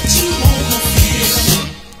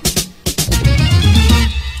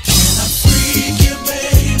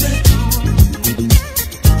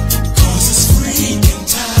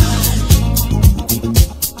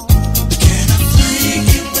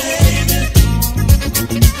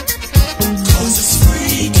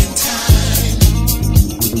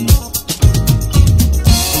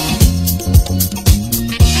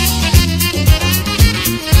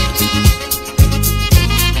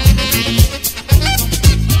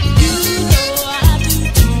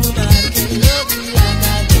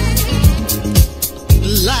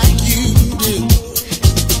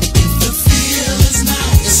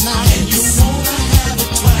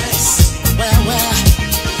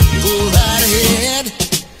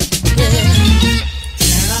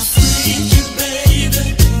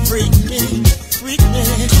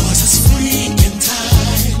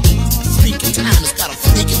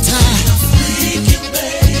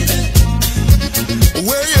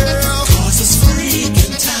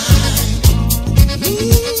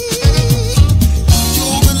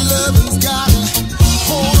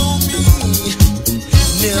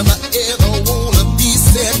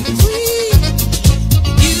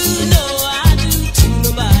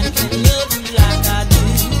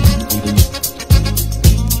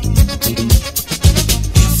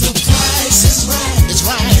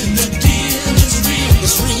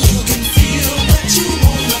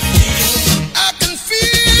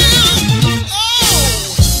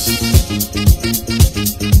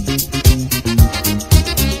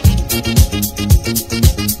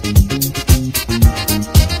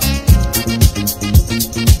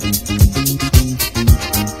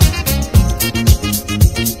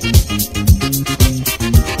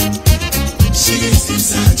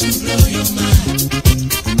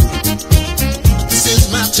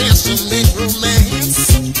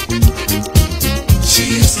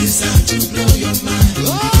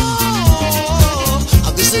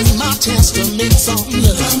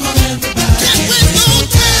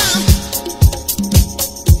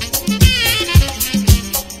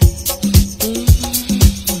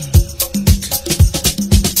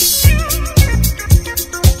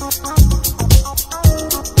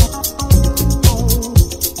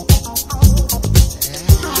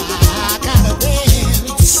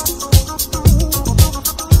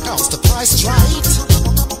Price is Right.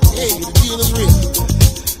 Hey, the deal is real.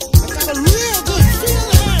 I got a real good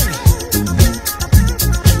feeling.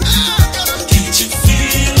 Can't you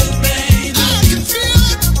feel it, baby? I can feel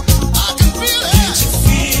it. I can feel it. Can't you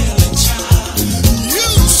feel it, child? You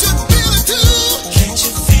should feel it too. Can't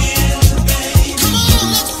you feel it, baby? Come on,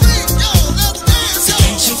 let's freak, yo, let's dance, yo.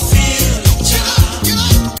 Can't you feel it, child? Get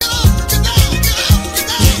up, get up, get down, get up, get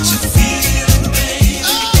down. Can't you feel it, baby?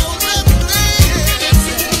 Oh, let's dance.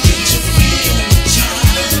 Can't you feel it, child?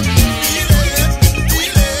 Feel it, feel it.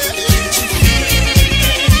 Can't you feel it, baby?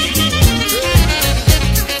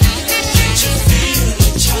 Can't you feel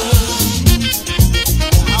it, child?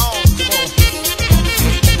 Oh, come on.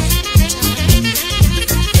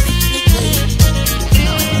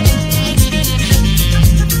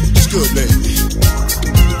 It's good, baby.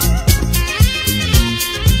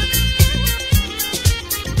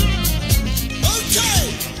 Okay,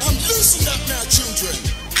 I'm loosened up now, children.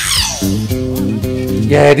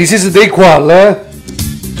 Yeah, this is the equal.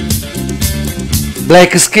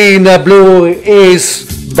 Black skin, blue eyes,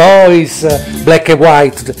 boys, black and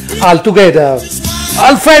white, all together.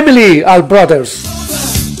 All family, all brothers.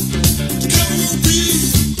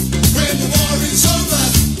 When the war is over,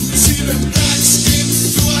 see them black-skinned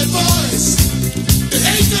blue-eyed boys. They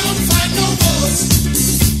ain't gonna fight no wars.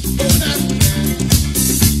 Oh, now,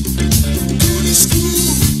 to the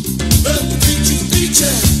school, but the teachers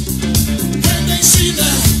teaching. When they see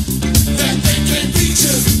now that they can't reach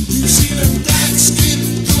you, you see them black-skinned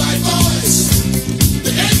blue-eyed boys.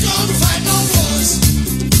 They ain't gonna fight no wars.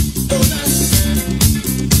 Oh, now,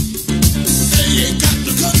 they ain't got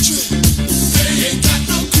no country. They ain't got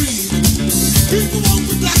no creed. People won't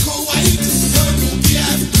be black or white. One will be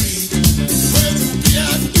half-breed. One will be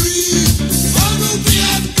half-breed. One will be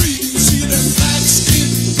half-breed. You see them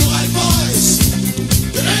black-skinned blue-eyed boys.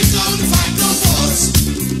 They ain't gonna fight no wars.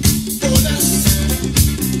 Oh, now.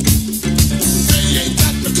 They ain't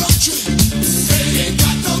got no country. They ain't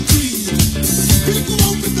got no creed. People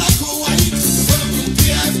won't be black or white. One will be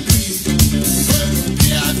half-breed. One will be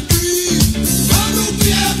half-breed. One will be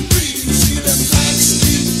half-breed. You see them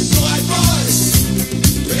black-skinned blue-eyed boys.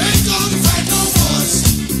 They ain't gonna fight no wars.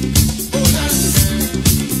 Oh, now.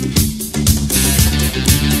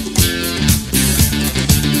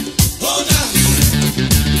 Oh, now.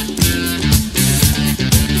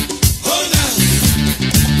 Oh, now.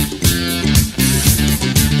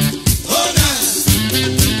 Oh, now.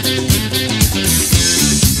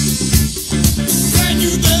 Brand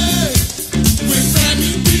new day with brand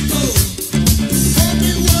new people. Whole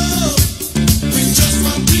new world with just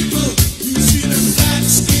one people. You see them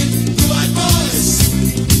black-skinned blue-eyed boys.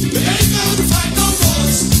 They ain't gonna fight no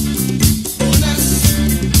wars. Oh, now.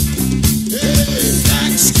 Hey,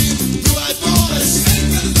 black-skinned blue-eyed boys. Ain't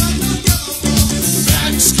gonna fight no wars.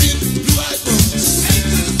 Black-skinned blue-eyed boys. Ain't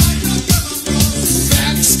gonna fight no wars.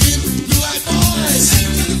 Black-skinned blue-eyed boys.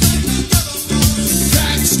 Ain't gonna fight no wars.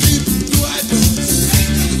 Black-skinned blue-eyed boys.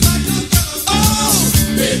 Ain't gonna fight no wars. Oh,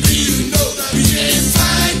 baby, you know that we ain't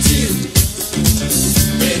fighting.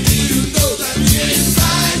 Baby, you know that we ain't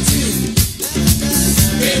fighting.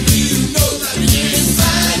 Baby, you know that we ain't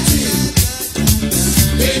fighting.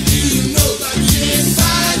 Baby, you know that we ain't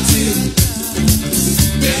fighting.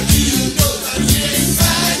 Baby, you know that we ain't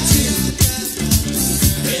fighting.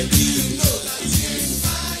 Baby, you know that we ain't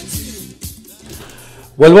fighting.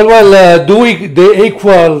 Well, doing the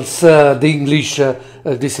equals, the English,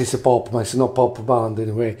 this is a pop, but it's not pop band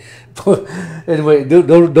anyway. Anyway,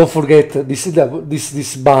 don't forget, this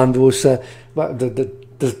band was,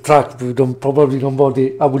 the track, probably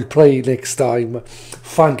nobody, I will play next time,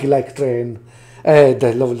 Funky Like Train.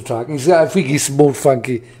 The lovely track. I think it's more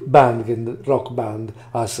funky band than the rock band,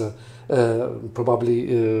 as probably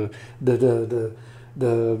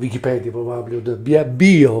the Wikipedia probably, or the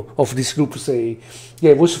bio of this group say.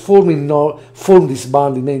 Yeah, it was formed this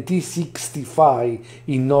band in 1965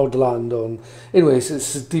 in North London. Anyways,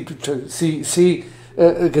 it's typical.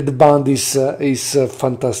 The band is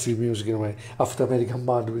fantastic music anyway. After American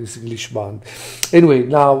band, it's English band. Anyway,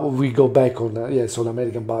 now we go back on on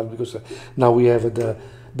American band, because now we have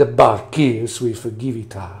the Barkeers with Give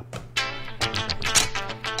It Up.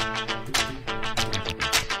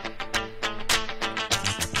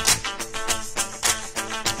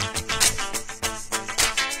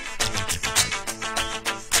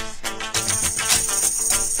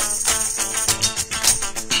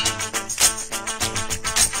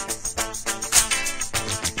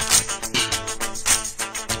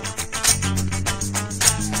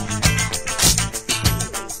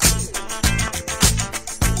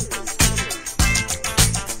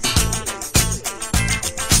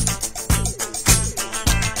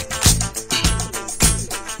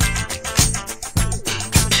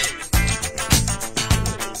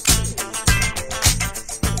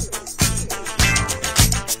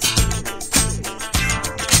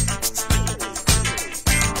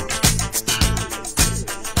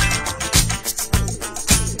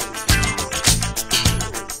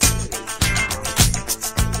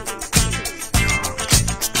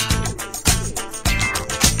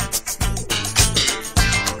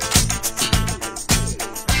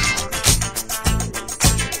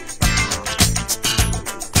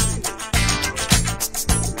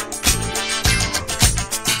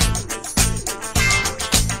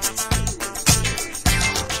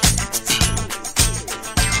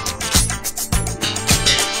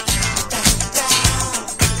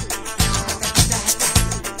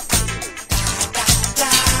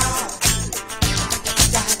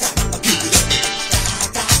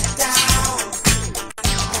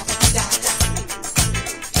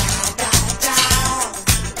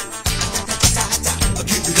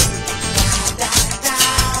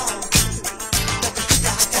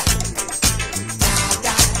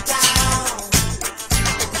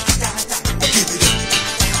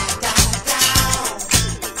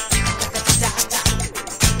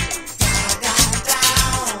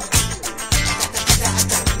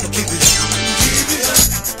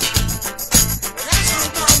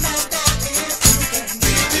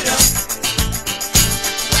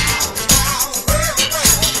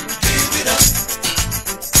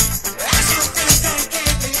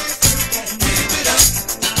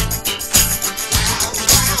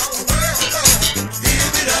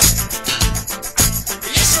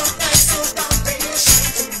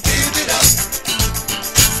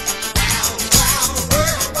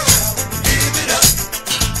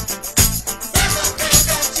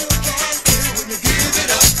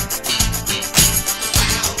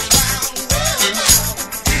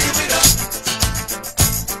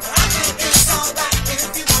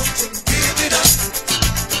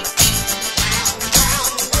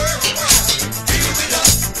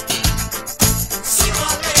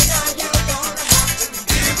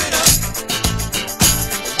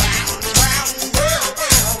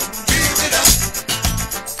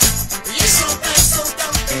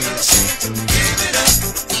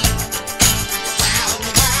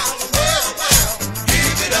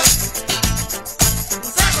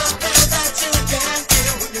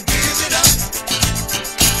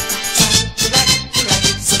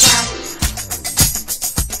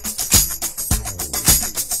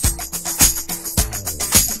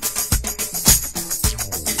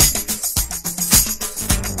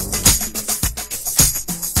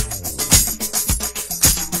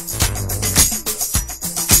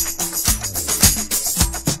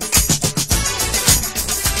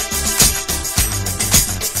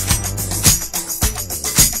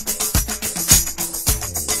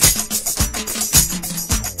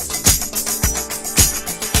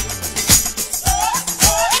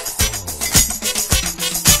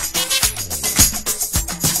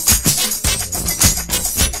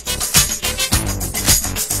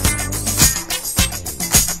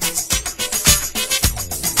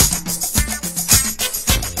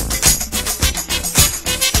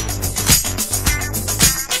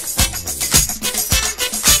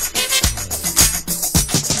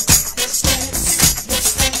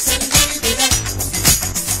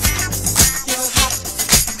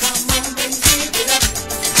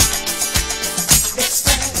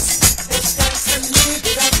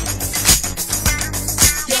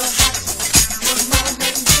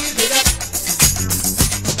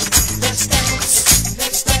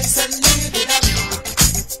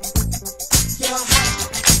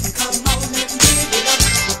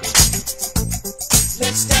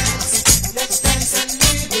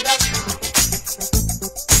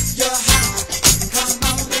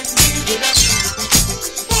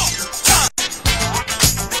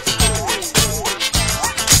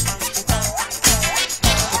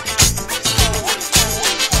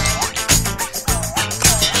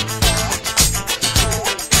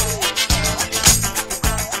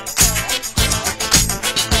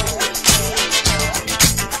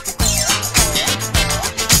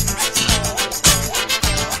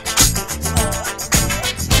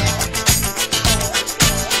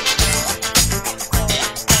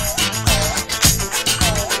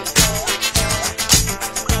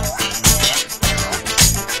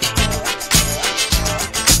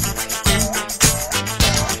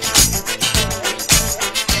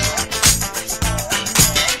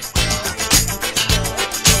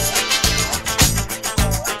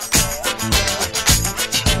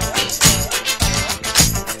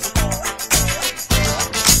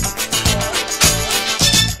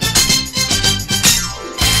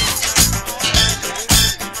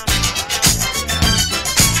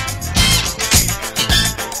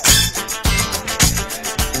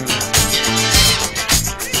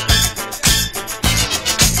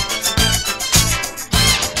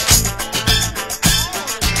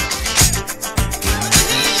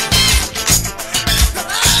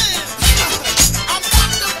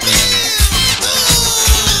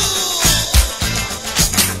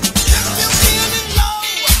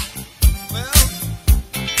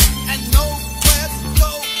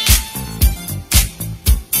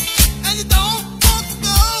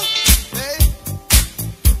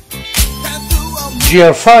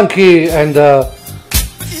 G.R. Funky and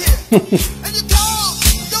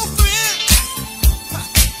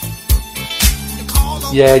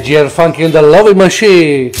yeah, G.R. Funky and the Lovely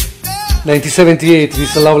Machine, 1978.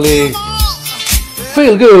 This lovely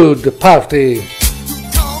feel good party.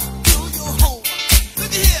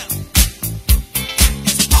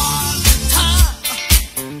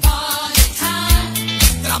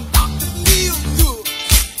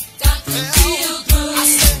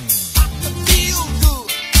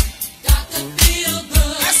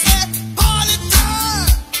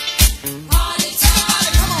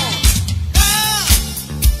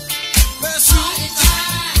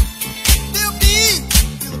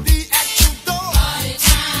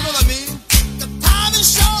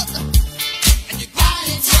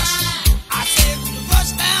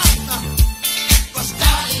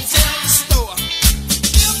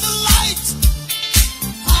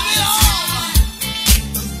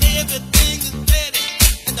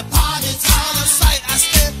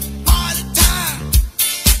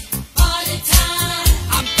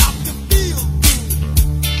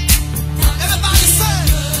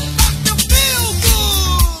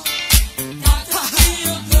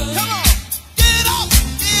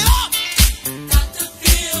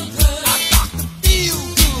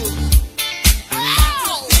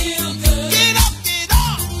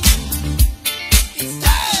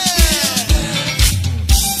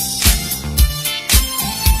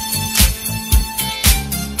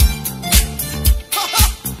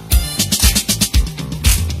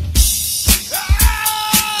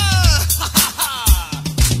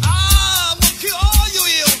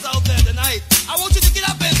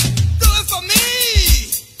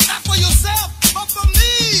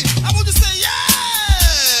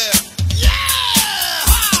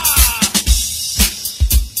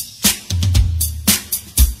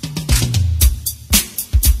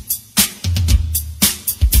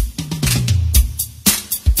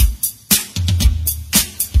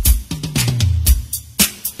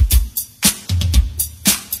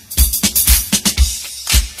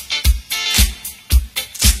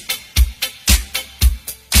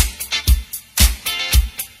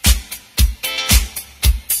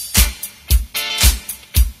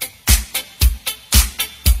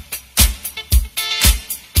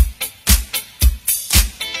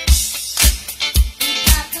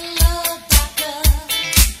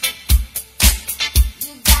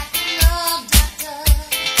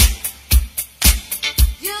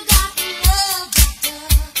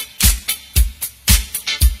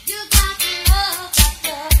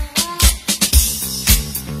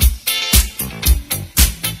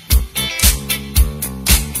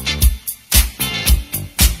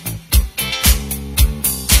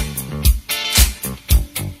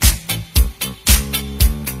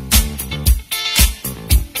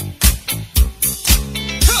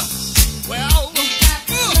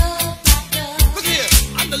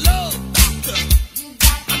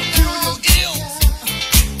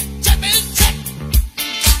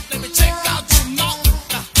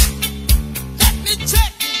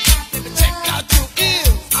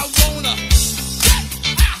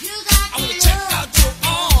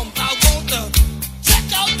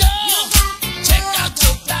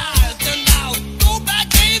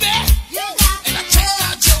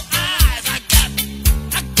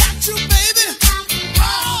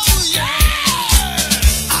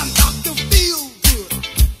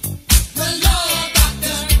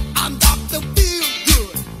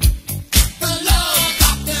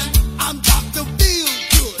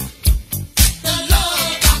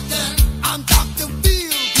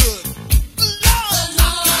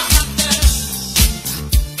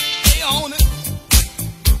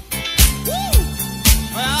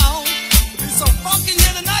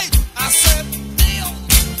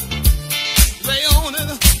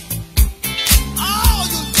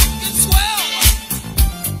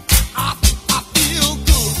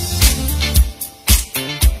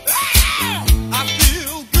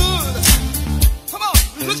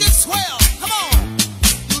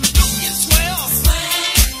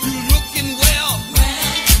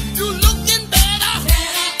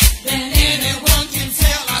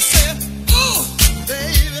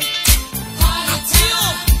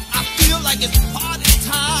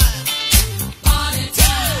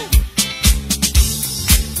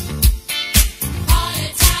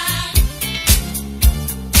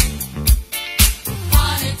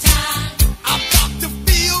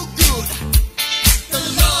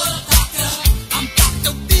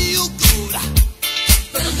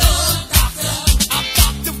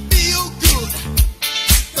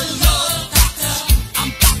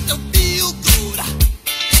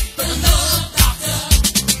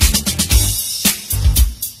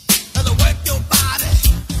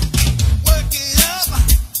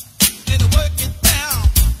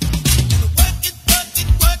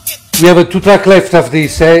 We have a 2 track left of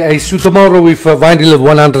this. I see you tomorrow with vinyl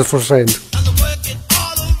 100%.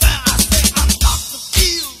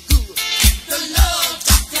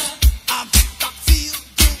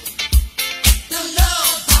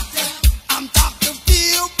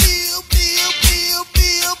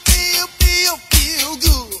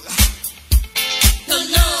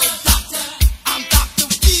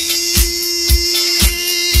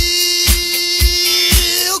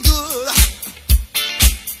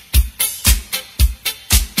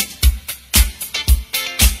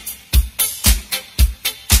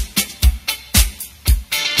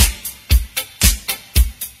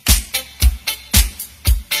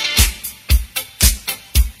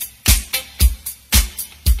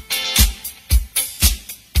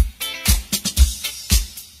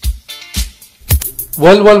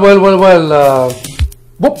 Well,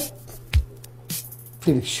 whoop,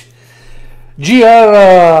 finish.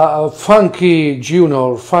 GR Funky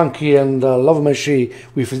Junior, Funky and Love Machine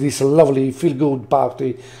with this lovely feel-good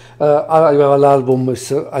party. I have an album,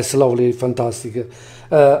 it's lovely, fantastic.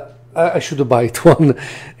 I should buy it one.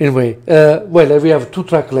 Anyway, well, we have 2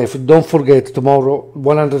 tracks left. Don't forget, tomorrow,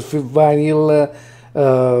 100 vinyl,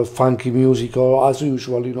 funky music, or as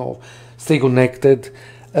usual, you know, stay connected.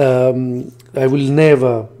 I will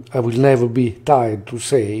never be tired to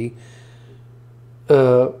say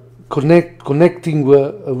connecting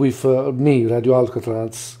with me, Radio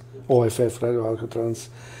Alcatraz, OFF Radio Alcatraz,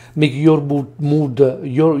 make your mood,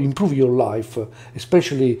 improve your life,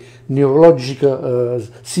 especially neurological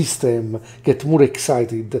system, get more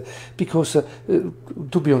excited, because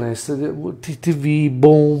to be honest, TV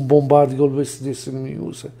bombarding always this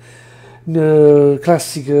news,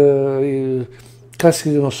 classic,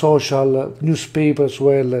 you know, social, newspaper as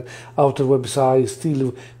well, outer websites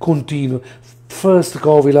still continue. First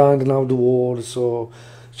COVID and now the war, so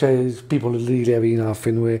people really have enough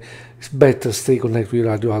anyway. It's better stay connected with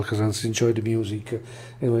Radio Alcatraz, enjoy the music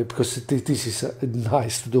anyway, because this is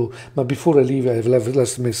nice to do. But before I leave, I have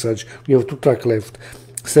last message. We have 2 tracks left.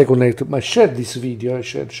 Stay connected. But share this video,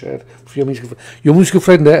 share with your music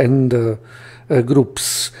friend and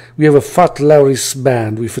groups. We have a Fat Larry's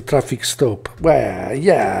band with a traffic stop. Well,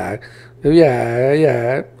 yeah.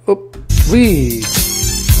 Up, we.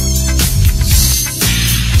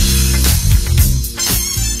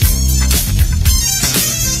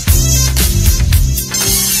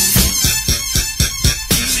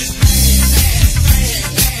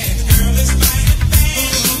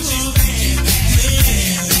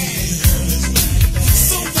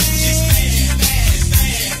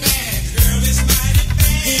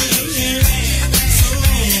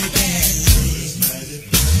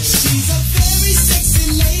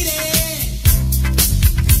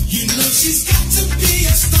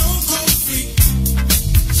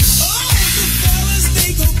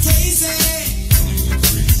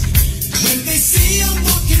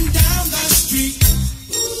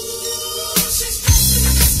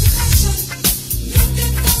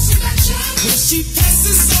 She